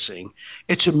practicing.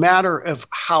 It's a matter of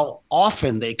how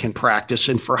often they can practice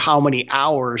and for how many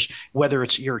hours, whether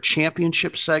it's your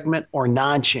championship segment or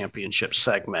non-championship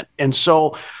segment. And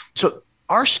so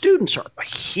our students are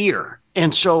here.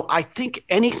 And so I think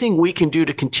anything we can do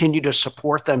to continue to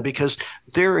support them, because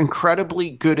they're incredibly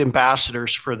good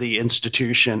ambassadors for the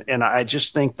institution. And I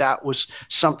just think that was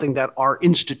something that our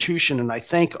institution, and I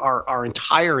thank our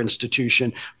entire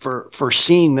institution for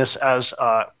seeing this as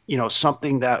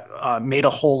something that made a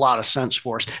whole lot of sense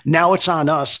for us. Now it's on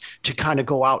us to kind of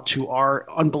go out to our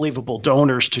unbelievable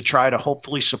donors to try to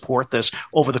hopefully support this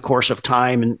over the course of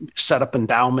time and set up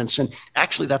endowments. And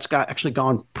actually, that's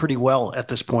gone pretty well at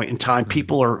this point in time.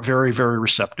 People are very, very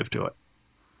receptive to it.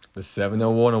 The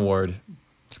 701 award,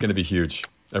 it's going to be huge,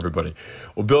 everybody.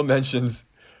 Well, Bill mentions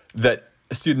that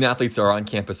student athletes are on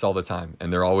campus all the time,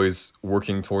 and they're always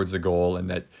working towards a goal, and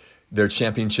that their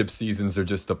championship seasons are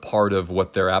just a part of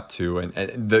what they're up to.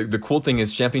 And the cool thing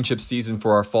is championship season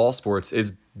for our fall sports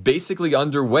is basically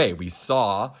underway. We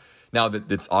saw, now that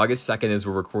it's August 2nd as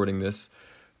we're recording this,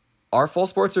 our fall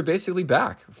sports are basically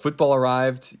back. Football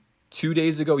arrived 2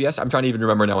 days ago. Yes, I'm trying to even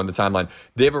remember now in the timeline.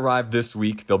 They've arrived this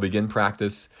week. They'll begin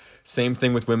practice. Same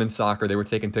thing with women's soccer. They were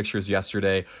taking pictures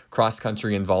yesterday. Cross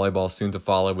country and volleyball soon to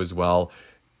follow as well.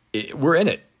 We're in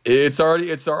it. It's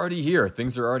already here.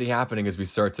 Things are already happening as we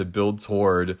start to build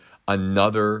toward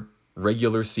another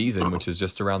regular season, which is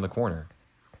just around the corner.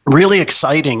 Really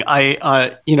exciting.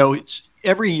 It's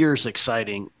every year is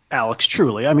exciting, Alex.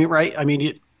 Truly. I mean, right? I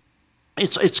mean,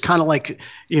 it's kind of like,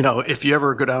 if you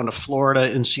ever go down to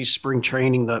Florida and see spring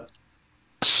training, the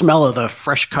smell of the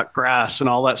fresh cut grass and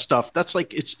all that stuff. That's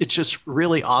like it's just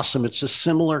really awesome. It's a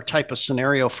similar type of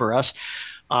scenario for us.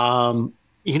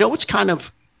 What's kind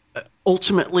of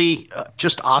ultimately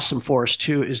just awesome for us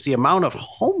too is the amount of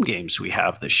home games we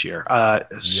have this year.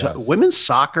 So women's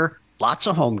soccer, lots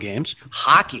of home games.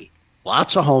 Hockey,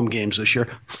 lots of home games this year.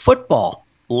 Football,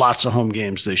 lots of home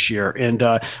games this year. And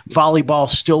volleyball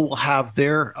still will have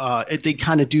their they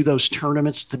kind of do those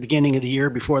tournaments at the beginning of the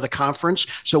year before the conference.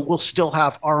 So we'll still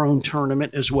have our own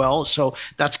tournament as well. So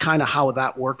that's kind of how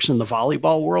that works in the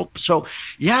volleyball world. So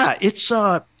yeah, it's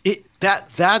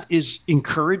that is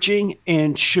encouraging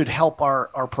and should help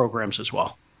our programs as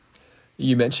well.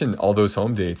 You mentioned all those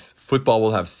home dates. Football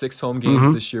will have 6 home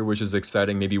games this year, which is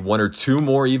exciting. Maybe 1 or 2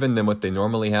 more even than what they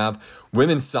normally have.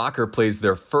 Women's soccer plays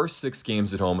their first 6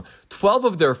 games at home. 12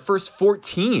 of their first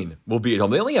 14 will be at home.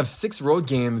 They only have 6 road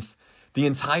games the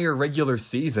entire regular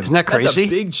season. Isn't that crazy? That's a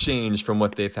big change from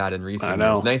what they've had in recent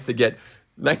years.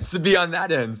 Nice to be on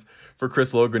that end for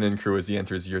Chris Logan and crew as he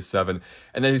enters year 7.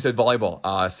 And then you said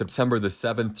volleyball, September the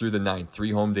 7th through the 9th,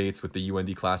 3 home dates with the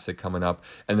UND Classic coming up.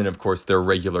 And then, of course, their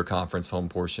regular conference home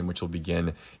portion, which will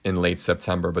begin in late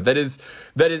September. But that is,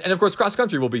 and of course, cross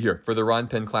country will be here for the Ron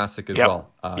Penn Classic as well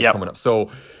coming up.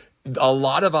 So a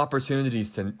lot of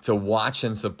opportunities to watch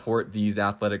and support these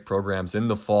athletic programs in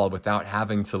the fall without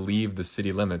having to leave the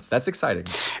city limits. That's exciting.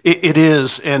 It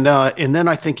is, and then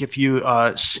I think if you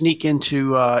sneak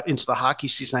into the hockey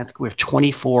season, I think we have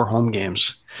 24 home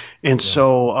games. And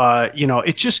so,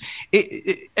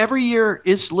 every year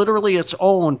is literally its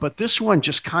own, but this one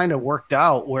just kind of worked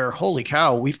out where, holy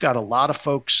cow, we've got a lot of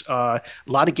folks, a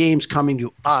lot of games coming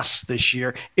to us this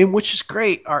year, and which is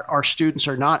great. Our students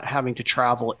are not having to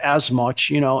travel as much,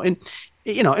 and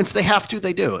if they have to,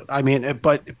 they do it. I mean,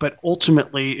 but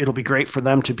ultimately it'll be great for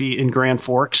them to be in Grand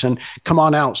Forks and come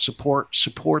on out, support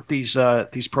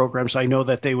these programs. I know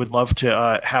that they would love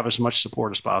to have as much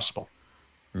support as possible.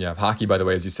 Yeah, hockey, by the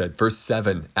way, as you said, first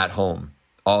 7 at home.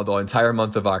 All the entire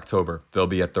month of October, they'll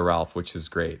be at the Ralph, which is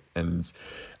great. And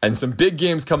some big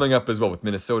games coming up as well, with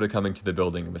Minnesota coming to the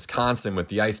building, Wisconsin with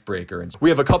the icebreaker. And we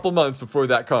have a couple months before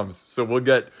that comes, so we'll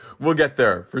get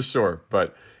there for sure.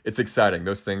 But it's exciting.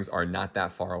 Those things are not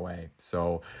that far away.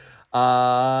 So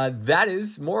that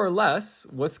is more or less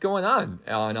what's going on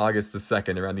August the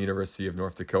 2nd around the University of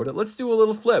North Dakota. Let's do a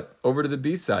little flip over to the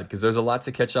B-side because there's a lot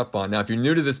to catch up on. Now, if you're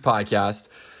new to this podcast,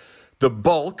 the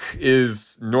bulk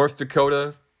is North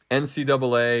Dakota,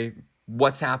 NCAA,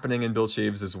 what's happening in Bill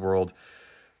Chaves' world.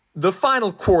 The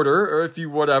final quarter, or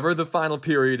the final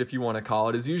period, if you want to call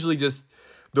it, is usually just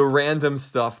the random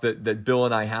stuff that Bill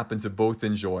and I happen to both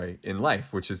enjoy in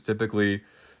life, which is typically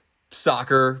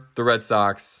soccer, the Red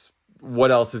Sox,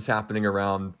 what else is happening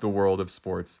around the world of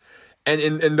sports. And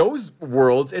in those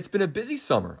worlds, it's been a busy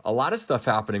summer. A lot of stuff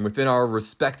happening within our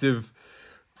respective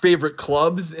favorite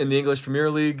clubs in the English Premier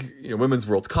League. Women's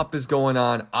World Cup is going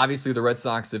on. Obviously, the Red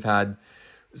Sox have had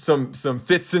some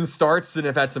fits and starts and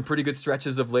have had some pretty good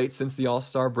stretches of late since the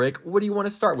All-Star break. What do you want to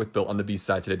start with, Bill, on the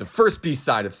B-side today? The first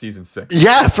B-side of season 6.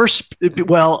 Yeah,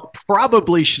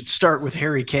 probably should start with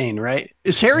Harry Kane, right?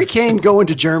 Is Harry Kane going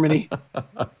to Germany?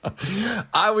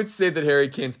 I would say that Harry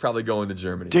Kane's probably going to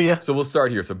Germany. Do you? So we'll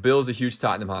start here. So Bill's a huge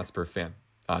Tottenham Hotspur fan.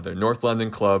 They're North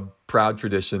London club, proud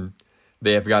tradition.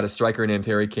 They have got a striker named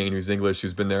Harry Kane, who's English,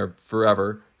 who's been there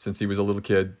forever, since he was a little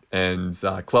kid, and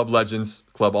club legends,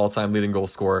 club all-time leading goal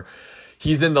scorer.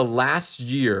 He's in the last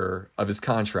year of his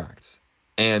contract,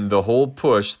 and the whole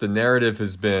push, the narrative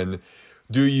has been,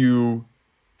 do you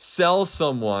sell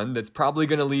someone that's probably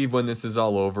going to leave when this is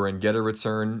all over and get a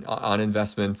return on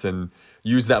investment and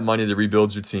use that money to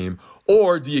rebuild your team,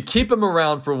 or do you keep him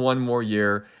around for one more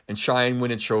year and try and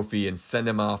win a trophy and send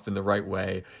him off in the right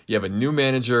way? You have a new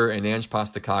manager in Ange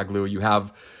Postecoglou. You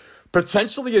have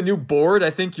potentially a new board. I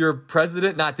think your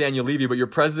president, not Daniel Levy, but your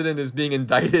president is being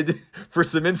indicted for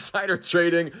some insider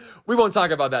trading. We won't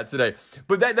talk about that today.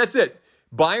 But that's it.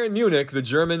 Bayern Munich, the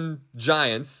German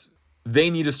giants, they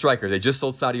need a striker. They just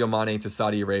sold Sadio Mane to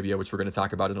Saudi Arabia, which we're going to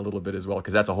talk about in a little bit as well,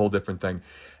 because that's a whole different thing.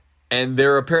 And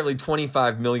they're apparently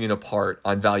 25 million apart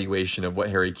on valuation of what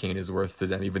Harry Kane is worth to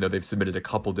them, even though they've submitted a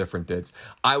couple different bids.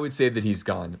 I would say that he's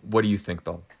gone. What do you think,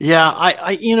 Bill? Yeah,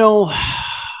 I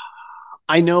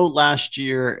know last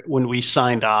year when we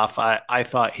signed off, I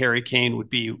thought Harry Kane would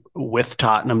be with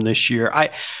Tottenham this year.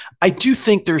 I do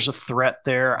think there's a threat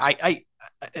there. I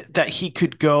that he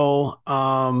could go.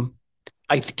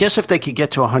 I guess if they could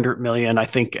get to 100 million, I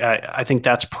think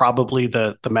that's probably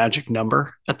the magic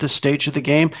number at this stage of the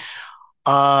game.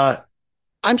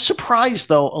 I'm surprised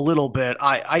though a little bit.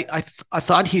 I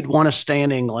thought he'd want to stay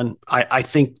in England. I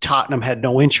think Tottenham had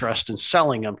no interest in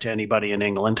selling him to anybody in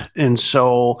England, and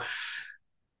so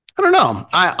I don't know.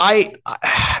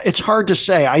 It's hard to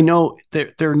say. I know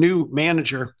their new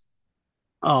manager.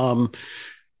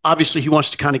 Obviously, he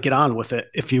wants to kind of get on with it,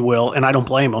 if you will, and I don't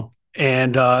blame him.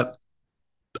 And I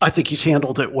think he's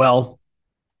handled it well.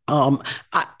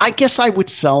 I guess I would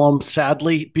sell him,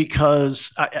 sadly,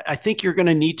 because I think you're going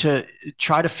to need to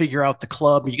try to figure out the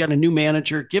club. You got a new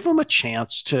manager, give him a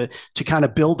chance to kind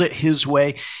of build it his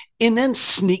way. And then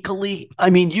sneakily, I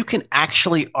mean, you can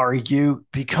actually argue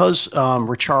because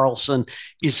Richarlison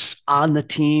is on the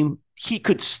team, he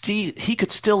could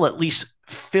still at least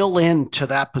fill into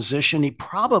that position. He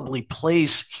probably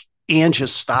plays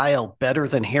Ange's style better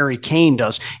than Harry Kane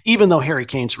does, even though Harry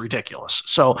Kane's ridiculous.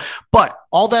 So, but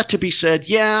all that to be said,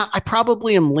 yeah, I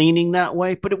probably am leaning that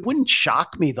way, but it wouldn't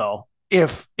shock me though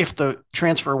if the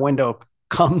transfer window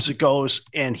comes and goes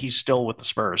and he's still with the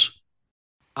Spurs.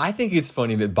 I think it's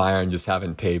funny that Bayern just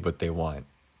haven't paid what they want.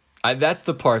 That's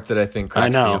the part that I think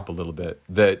cracks me up a little bit,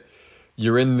 that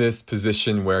you're in this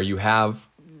position where you have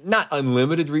not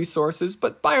unlimited resources,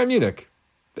 but Bayern Munich,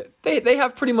 they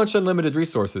have pretty much unlimited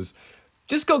resources.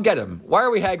 Just go get him. Why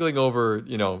are we haggling over,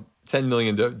 10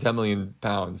 million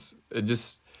pounds?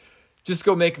 Just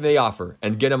go make the offer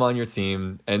and get him on your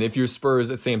team. And if you're Spurs,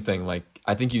 it's the same thing. Like,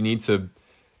 I think you need to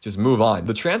just move on.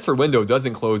 The transfer window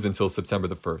doesn't close until September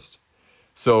the 1st.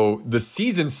 So the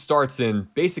season starts in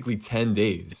basically 10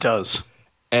 days. It does.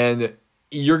 And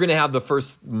you're going to have the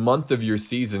first month of your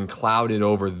season clouded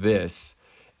over this.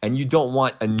 And you don't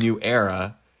want a new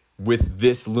era with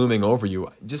this looming over you.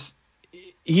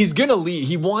 He's going to leave.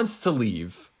 He wants to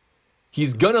leave.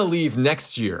 He's going to leave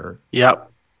next year.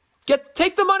 Yep.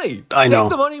 Take the money. I know.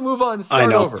 Take the money, move on,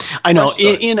 start over. I know.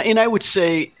 And I would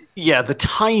say, yeah, the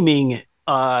timing,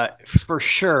 for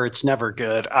sure, it's never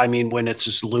good. I mean, when it's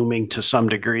just looming to some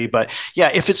degree. But yeah,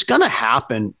 if it's going to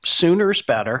happen, sooner is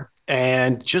better.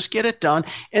 And just get it done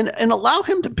and allow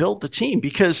him to build the team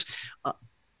because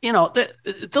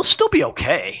they'll still be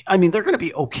okay. I mean, they're going to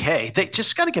be okay. They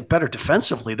just got to get better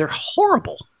defensively. They're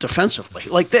horrible defensively.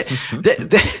 Like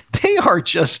they are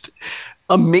just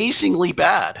amazingly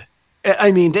bad.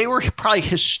 I mean, they were probably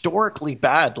historically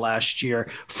bad last year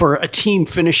for a team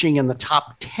finishing in the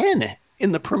top 10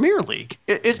 in the Premier League.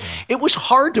 It was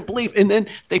hard to believe. And then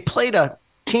they played a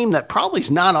team that probably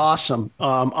is not awesome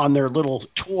on their little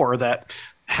tour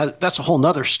that's a whole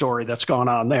nother story that's gone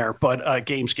on there, but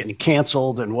games getting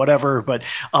canceled and whatever. But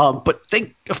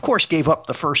they, of course, gave up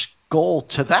the first goal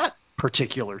to that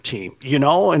particular team,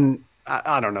 and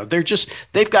I don't know.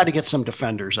 They've got to get some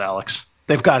defenders, Alex.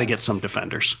 They've got to get some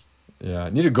defenders. Yeah,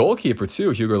 need a goalkeeper too.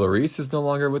 Hugo Lloris is no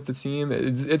longer with the team.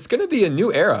 It's going to be a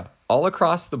new era all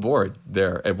across the board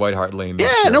there at White Hart Lane.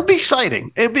 Yeah, it'll be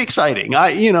exciting. It'll be exciting.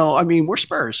 We're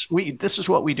Spurs. This is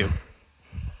what we do.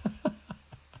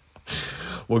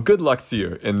 Well, good luck to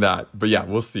you in that. But yeah,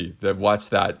 we'll see. Watch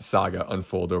that saga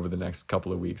unfold over the next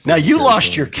couple of weeks. Now, you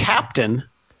lost your captain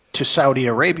to Saudi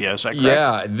Arabia, is that correct?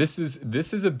 Yeah, this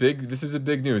is a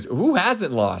big news. Who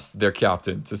hasn't lost their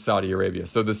captain to Saudi Arabia?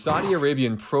 So the Saudi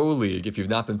Arabian Pro League, if you've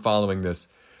not been following this,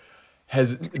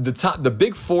 has the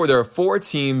big four. There are 4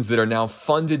 teams that are now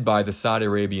funded by the Saudi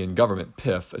Arabian government,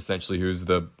 PIF, essentially, who's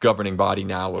the governing body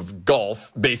now of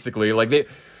golf, basically. Like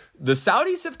the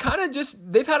Saudis have kind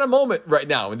of they've had a moment right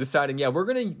now in deciding, yeah,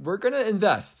 we're gonna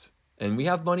invest, and we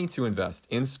have money to invest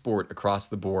in sport across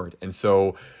the board. And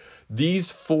so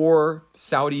these 4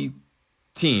 Saudi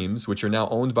teams, which are now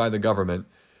owned by the government,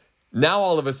 now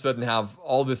all of a sudden have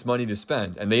all this money to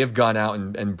spend. And they have gone out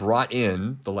and brought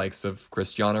in the likes of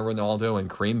Cristiano Ronaldo and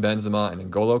Karim Benzema and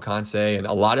N'Golo Kante and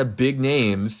a lot of big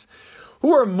names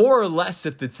who are more or less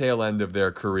at the tail end of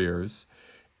their careers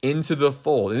into the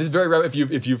fold. And it's very rare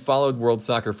if you've followed world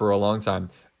soccer for a long time.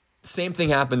 Same thing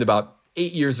happened about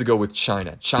 8 years ago with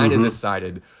China. China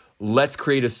decided, let's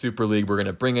create a super league. We're going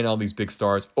to bring in all these big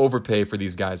stars, overpay for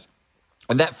these guys.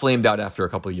 And that flamed out after a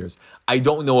couple of years. I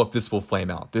don't know if this will flame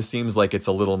out. This seems like it's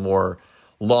a little more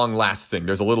long-lasting.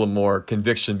 There's a little more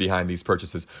conviction behind these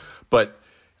purchases. But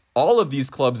all of these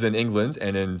clubs in England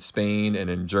and in Spain and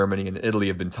in Germany and Italy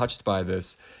have been touched by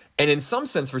this. And in some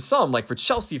sense, for some, like for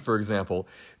Chelsea, for example,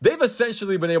 they've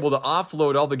essentially been able to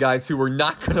offload all the guys who were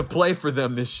not going to play for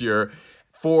them this year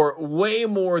for way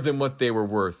more than what they were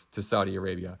worth to Saudi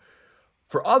Arabia.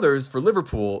 For others, for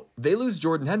Liverpool, they lose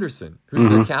Jordan Henderson, who's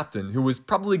their captain, who was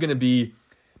probably going to be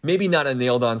maybe not a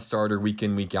nailed-on starter week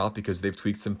in, week out because they've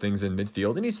tweaked some things in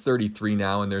midfield, and he's 33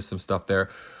 now, and there's some stuff there.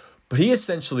 But he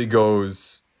essentially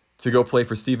goes to go play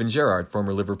for Steven Gerrard,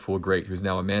 former Liverpool great, who's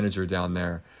now a manager down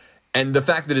there. And the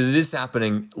fact that it is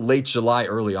happening late July,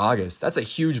 early August, that's a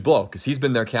huge blow because he's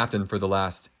been their captain for the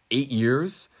last 8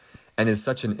 years and is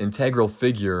such an integral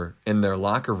figure in their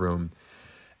locker room.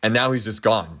 And now he's just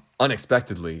gone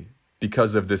unexpectedly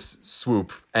because of this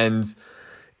swoop. And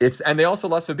they also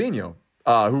lost Fabinho,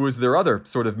 who was their other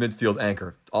sort of midfield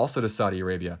anchor, also to Saudi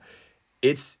Arabia.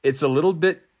 It's a little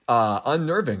bit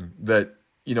unnerving that,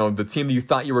 you know, the team that you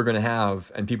thought you were going to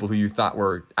have and people who you thought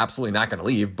were absolutely not going to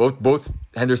leave, both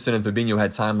Henderson and Fabinho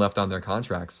had time left on their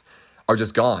contracts, are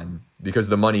just gone because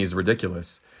the money is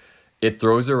ridiculous. It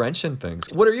throws a wrench in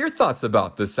things. What are your thoughts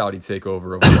about the Saudi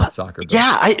takeover of world soccer?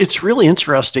 It's really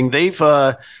interesting.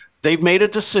 They've made a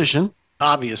decision,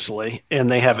 obviously, and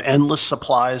they have endless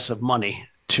supplies of money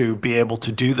to be able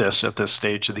to do this at this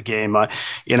stage of the game.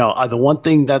 The one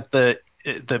thing that the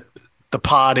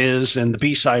pod is and the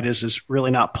B-side is really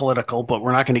not political, but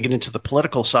we're not going to get into the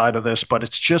political side of this, but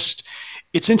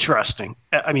it's interesting.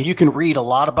 I mean, you can read a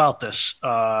lot about this,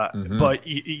 but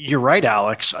you're right,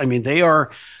 Alex. I mean,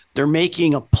 they're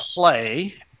making a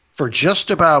play for just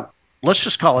about, let's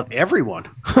just call it everyone.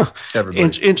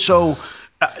 Everybody. And so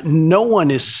no one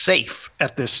is safe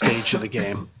at this stage of the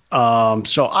game.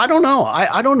 So I don't know.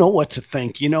 I don't know what to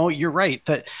think. You know, you're right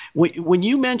that when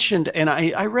you mentioned, and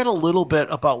I read a little bit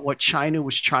about what China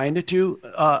was trying to do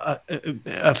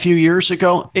a few years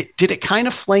ago. Did it kind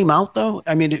of flame out though?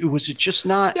 I mean, was it just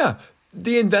not? Yeah,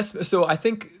 the investment. So I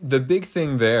think the big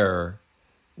thing there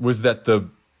was that the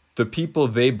people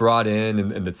they brought in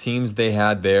and the teams they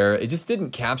had there, it just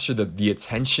didn't capture the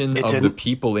attention of the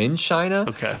people in China.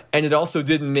 Okay. And it also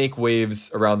didn't make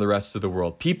waves around the rest of the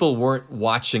world. People weren't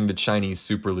watching the Chinese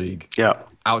Super League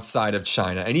outside of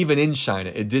China. And even in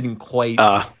China, it didn't quite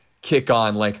kick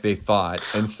on like they thought.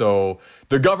 And so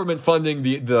the government funding,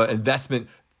 the investment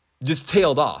just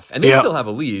tailed off. And they still have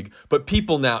a league, but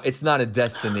people now, it's not a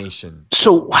destination.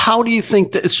 So how do you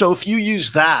think that, so if you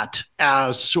use that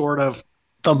as sort of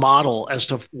the model as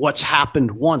to what's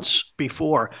happened once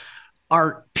before,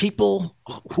 are people,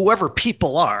 whoever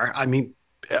people are, I mean,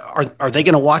 are they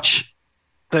going to watch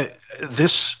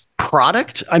this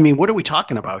product? I mean, what are we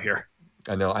talking about here?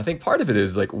 I know. I think part of it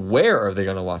is like, where are they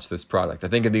going to watch this product? I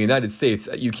think in the United States,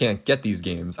 you can't get these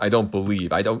games. I don't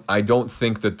believe. I don't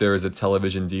think that there is a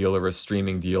television deal or a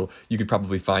streaming deal. You could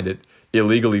probably find it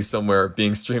illegally somewhere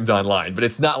being streamed online, but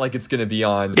it's not like it's going to be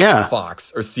on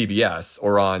Fox or CBS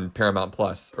or on Paramount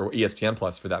Plus or ESPN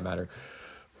Plus for that matter.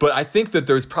 But I think that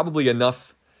there's probably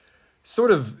enough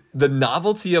sort of the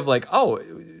novelty of like, oh,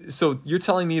 so you're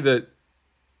telling me that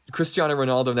Cristiano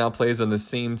Ronaldo now plays on the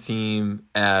same team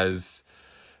as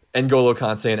N'Golo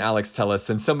Kante and Alex Telles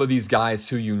and some of these guys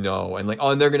who you know, and like, oh,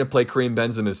 and they're going to play Karim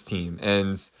Benzema's team,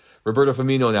 and Roberto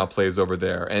Firmino now plays over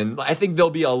there. And I think there'll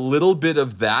be a little bit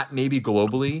of that maybe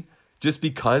globally, just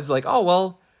because like, oh,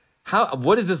 well,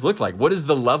 what does this look like? What is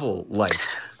the level like?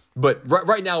 But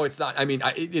right now it's not, I mean,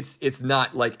 it's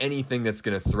not like anything that's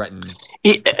going to threaten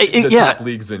the top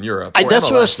leagues in Europe. That's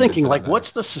what I was thinking. Like,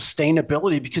 what's the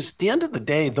sustainability? Because at the end of the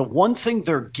day, the one thing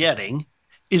they're getting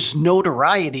is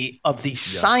notoriety of these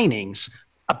signings.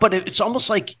 But it's almost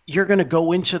like you're going to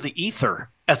go into the ether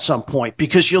at some point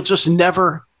because you'll just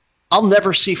I'll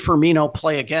never see Firmino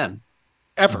play again,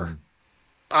 ever.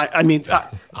 I mean,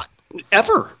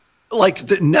 ever.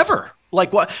 Like, never.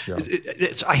 Like what? Yeah.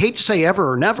 I hate to say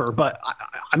ever or never, but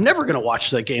I'm never going to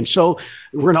watch that game. So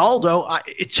Ronaldo,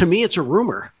 to me, it's a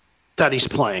rumor that he's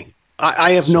playing.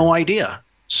 I have no idea.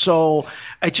 So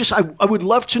I would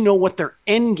love to know what their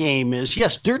end game is.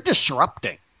 Yes, they're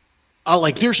disrupting.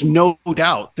 Like, there's no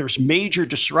doubt there's major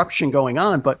disruption going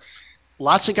on, but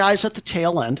lots of guys at the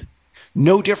tail end,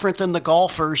 no different than the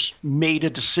golfers made a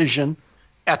decision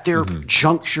at their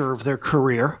juncture of their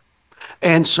career.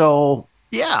 And so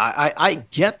Yeah, I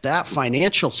get that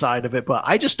financial side of it, but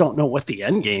I just don't know what the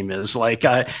end game is. Like,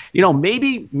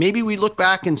 maybe we look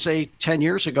back and say 10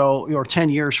 years ago or 10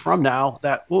 years from now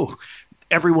that, ooh,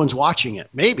 everyone's watching it.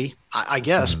 Maybe, I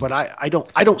guess, but I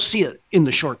don't see it in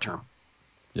the short term.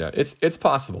 Yeah, it's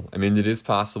possible. I mean, it is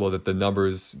possible that the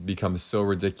numbers become so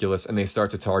ridiculous and they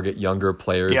start to target younger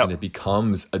players, and it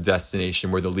becomes a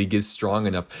destination where the league is strong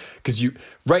enough. Because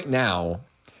right now,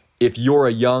 if you're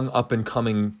a young,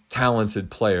 up-and-coming, talented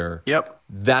player,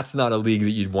 that's not a league that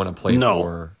you'd want to play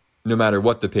for, no matter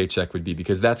what the paycheck would be,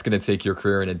 because that's going to take your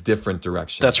career in a different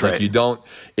direction. That's right.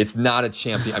 It's not a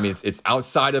champion. I mean, it's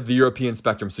outside of the European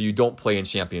spectrum, so you don't play in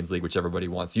Champions League, which everybody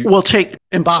wants. We'll take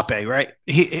Mbappe, right?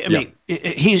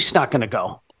 He's not going to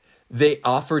go. They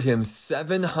offered him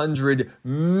 700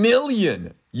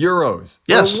 million euros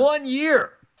for 1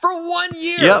 year. For 1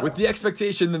 year, with the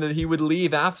expectation that he would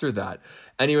leave after that.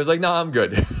 And he was like, no, I'm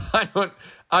good. I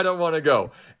don't want to go.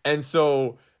 And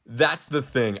so that's the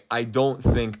thing. I don't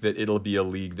think that it'll be a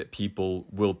league that people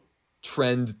will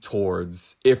trend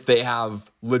towards if they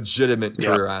have legitimate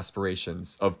career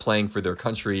aspirations of playing for their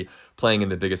country, playing in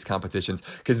the biggest competitions.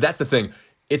 Because that's the thing.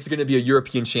 It's going to be a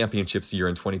European Championships year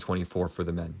in 2024 for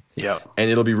the men. Yeah. And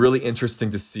it'll be really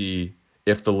interesting to see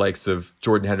if the likes of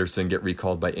Jordan Henderson get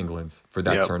recalled by England for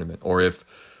that tournament, or if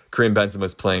Karim Benzema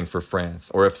is playing for France,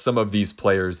 or if some of these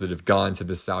players that have gone to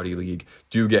the Saudi League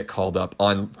do get called up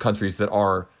on countries that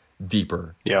are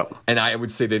deeper. Yeah. And I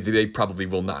would say that they probably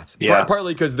will not. Yeah.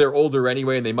 Partly because they're older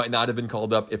anyway, and they might not have been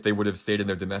called up if they would have stayed in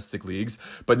their domestic leagues.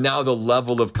 But now the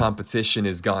level of competition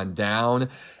has gone down.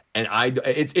 And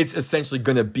it's essentially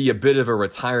going to be a bit of a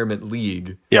retirement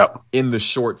league in the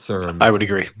short term. I would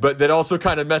agree. But that also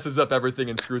kind of messes up everything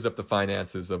and screws up the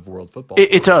finances of world football.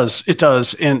 It does. It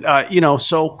does. And,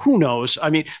 so who knows? I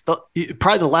mean,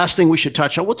 probably the last thing we should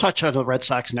touch on, we'll touch on the Red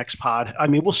Sox next pod. I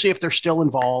mean, we'll see if they're still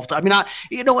involved. I mean,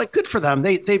 good for them.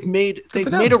 They've made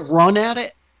a run at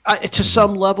it to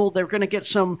some level. They're going to get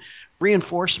some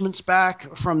reinforcements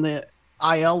back from the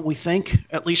IL, we think,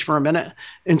 at least for a minute.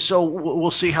 And so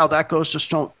we'll see how that goes. Just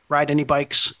don't ride any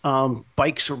bikes.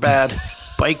 Bikes are bad.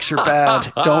 Bikes are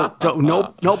bad.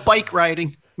 No bike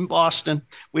riding in Boston.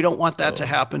 We don't want that to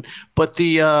happen. But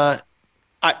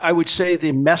I would say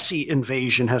the Messi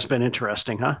invasion has been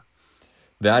interesting, huh?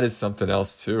 That is something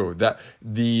else too. That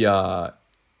the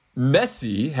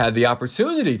Messi had the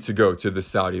opportunity to go to the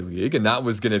Saudi League, and that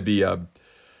was going to be a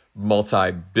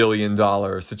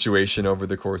multi-billion-dollar situation over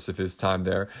the course of his time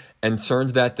there, and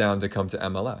turned that down to come to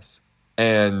MLS.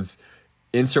 And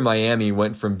Inter Miami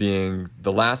went from being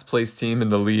the last place team in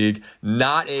the league,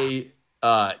 not a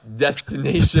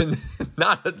destination,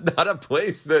 not a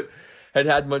place that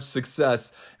had much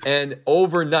success. And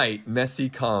overnight,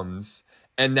 Messi comes,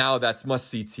 and now that's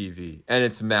must-see TV, and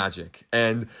it's magic.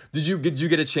 And did you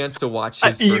get a chance to watch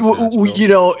his first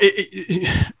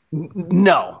match,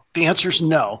 No, the answer is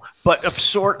no. But of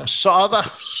sort saw the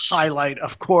highlight,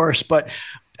 of course. But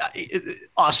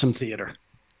awesome theater.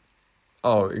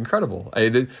 Oh, incredible!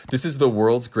 This is the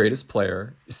world's greatest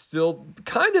player, still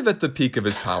kind of at the peak of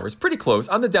his powers, pretty close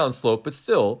on the downslope, but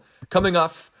still coming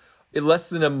off less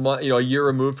than a year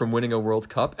removed from winning a World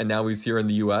Cup, and now he's here in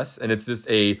the U.S. And it's just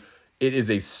it is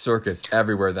a circus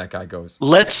everywhere that guy goes.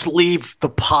 Let's leave the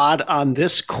pod on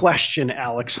this question,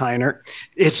 Alex Heiner.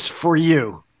 It's for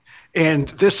you. And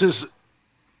this is,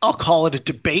 I'll call it a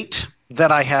debate that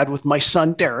I had with my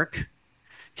son, Derek.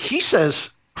 He says,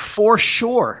 for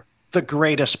sure, the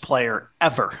greatest player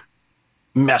ever,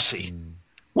 Messi.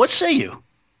 What say you?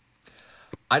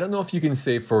 I don't know if you can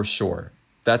say for sure.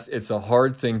 It's a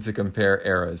hard thing to compare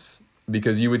eras,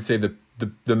 because you would say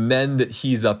the men that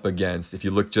he's up against, if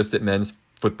you look just at men's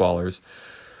footballers,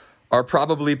 are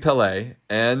probably Pelé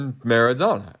and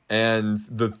Maradona. And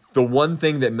the one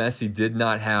thing that Messi did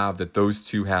not have that those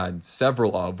two had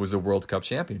several of was a World Cup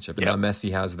championship. And now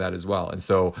Messi has that as well. And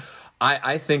so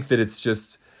I think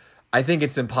that I think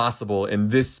it's impossible in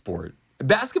this sport.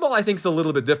 Basketball, I think, is a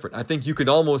little bit different. I think you could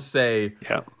almost say,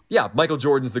 Michael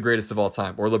Jordan's the greatest of all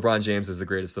time, or LeBron James is the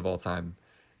greatest of all time,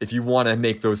 if you want to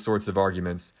make those sorts of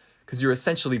arguments, because you're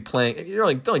essentially playing, you're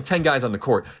only 10 guys on the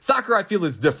court. Soccer, I feel,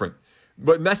 is different.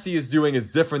 What Messi is doing is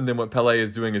different than what Pelé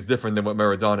is doing, is different than what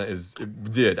Maradona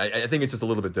did. I think it's just a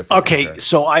little bit different. Okay,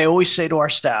 so I always say to our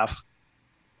staff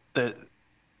that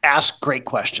ask great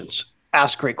questions.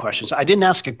 Ask great questions. I didn't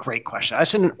ask a great question. I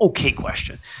said an okay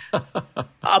question.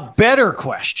 A better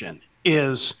question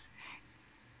is,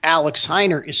 Alex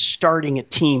Heiner is starting a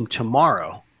team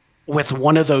tomorrow with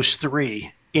one of those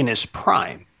three in his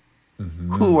prime.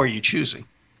 Mm-hmm. Who are you choosing?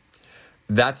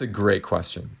 That's a great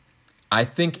question. I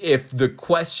think if the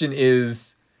question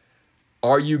is,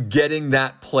 are you getting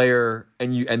that player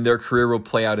and their career will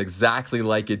play out exactly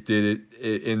like it did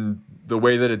in the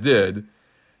way that it did?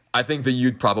 I think that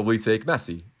you'd probably take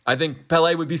Messi. I think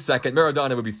Pelé would be second.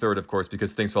 Maradona would be third, of course,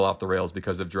 because things fell off the rails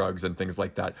because of drugs and things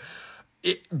like that.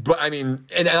 But I mean,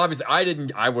 and obviously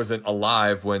I wasn't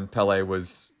alive when Pelé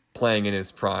was playing in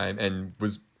his prime and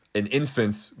was an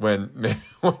infant when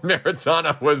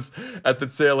Maradona was at the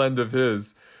tail end of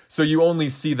his. So you only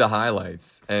see the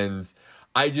highlights. And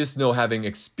I just know, having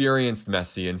experienced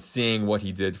Messi and seeing what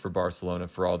he did for Barcelona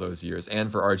for all those years, and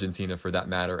for Argentina for that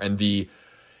matter, and the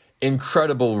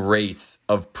incredible rates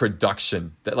of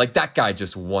production that guy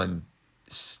just won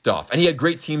stuff. And he had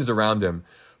great teams around him,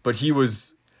 but he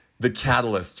was the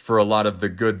catalyst for a lot of the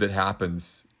good that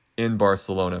happens in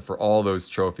Barcelona, for all those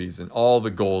trophies and all the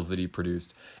goals that he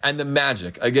produced. And the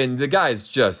magic. Again, the guy is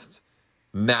just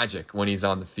magic when he's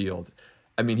on the field.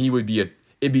 I mean,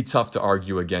 it'd be tough to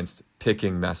argue against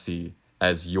picking Messi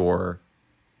as your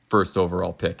first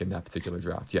overall pick in that particular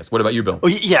draft. Yes. What about you, Bill? Oh,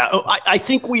 yeah, I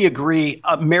think we agree.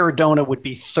 Maradona would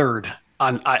be third.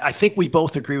 I think we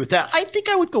both agree with that. I think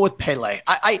I would go with Pele.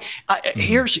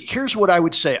 Here's what I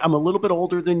would say. I'm a little bit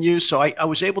older than you, so I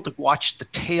was able to watch the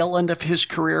tail end of his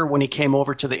career when he came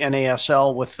over to the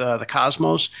NASL with the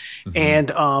Cosmos. Mm-hmm.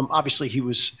 And obviously he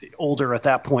was older at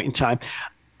that point in time.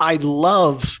 I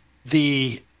love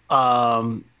the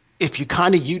if you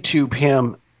kind of YouTube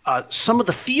him, some of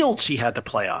the fields he had to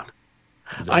play on.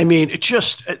 Yeah. I mean,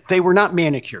 they were not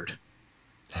manicured.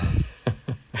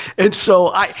 And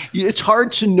so it's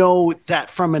hard to know that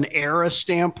from an era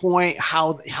standpoint,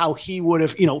 how he would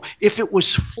have, if it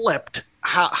was flipped,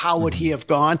 how would he have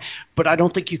gone? But I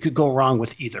don't think you could go wrong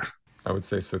with either. I would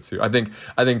say so too. I think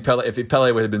Pele, if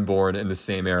Pele would have been born in the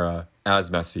same era as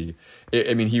Messi,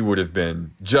 he would have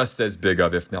been just as big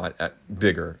of, if not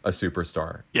bigger, a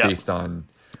superstar, based on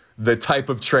the type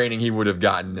of training he would have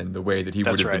gotten and the way that he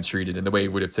would have been treated and the way he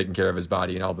would have taken care of his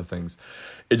body and all the things.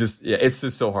 It's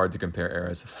just so hard to compare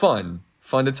eras. Fun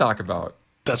to talk about.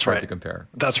 That's hard right. to compare.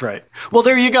 That's right. Well,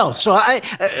 there you go. So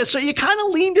so you kind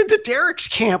of leaned into Derek's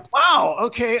camp. Wow.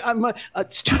 Okay.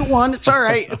 It's 2-1. It's all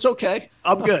right. It's okay.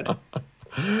 I'm good.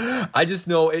 I just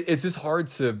know it's just hard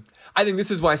to. I think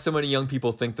this is why so many young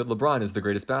people think that LeBron is the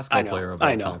greatest basketball player of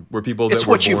all time. Where people that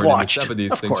were born in the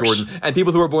 70s think Jordan, and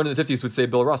people who were born in the 50s would say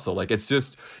Bill Russell. Like,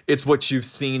 it's what you've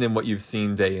seen and what you've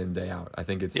seen day in, day out. I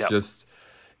think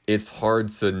it's hard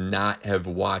to not have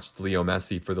watched Leo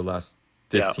Messi for the last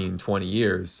 15, 20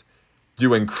 years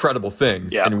do incredible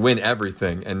things and win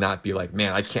everything and not be like,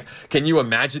 man, I can't. Can you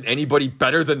imagine anybody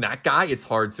better than that guy? It's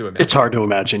hard to imagine. It's hard to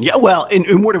imagine. Yeah. Well,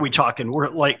 and what are we talking? We're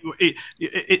like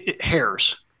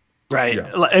hairs. Right.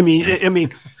 Yeah. I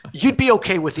mean, you'd be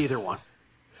okay with either one.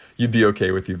 You'd be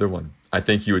okay with either one. I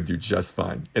think you would do just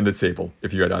fine in the table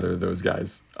if you had either of those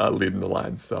guys leading the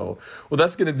line. So, well,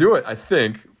 that's going to do it, I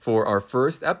think, for our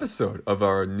first episode of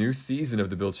our new season of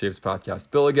the Bill Chaves Podcast.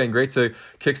 Bill, again, great to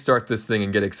kickstart this thing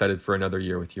and get excited for another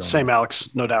year with you. Same,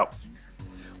 Alex. No doubt.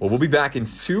 Well, we'll be back in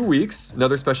 2 weeks.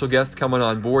 Another special guest coming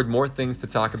on board. More things to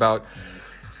talk about.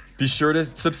 Be sure to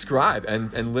subscribe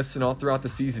and listen all throughout the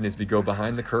season as we go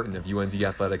behind the curtain of UND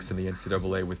athletics and the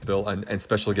NCAA with Bill and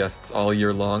special guests all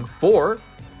year long. For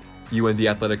UND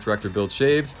Athletic Director Bill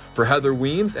Chaves, for Heather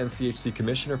Weems, NCHC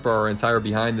Commissioner, for our entire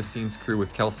behind-the-scenes crew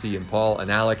with Kelsey and Paul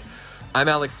and Alec, I'm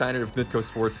Alex Steiner of Midco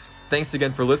Sports. Thanks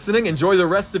again for listening. Enjoy the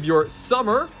rest of your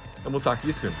summer, and we'll talk to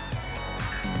you soon.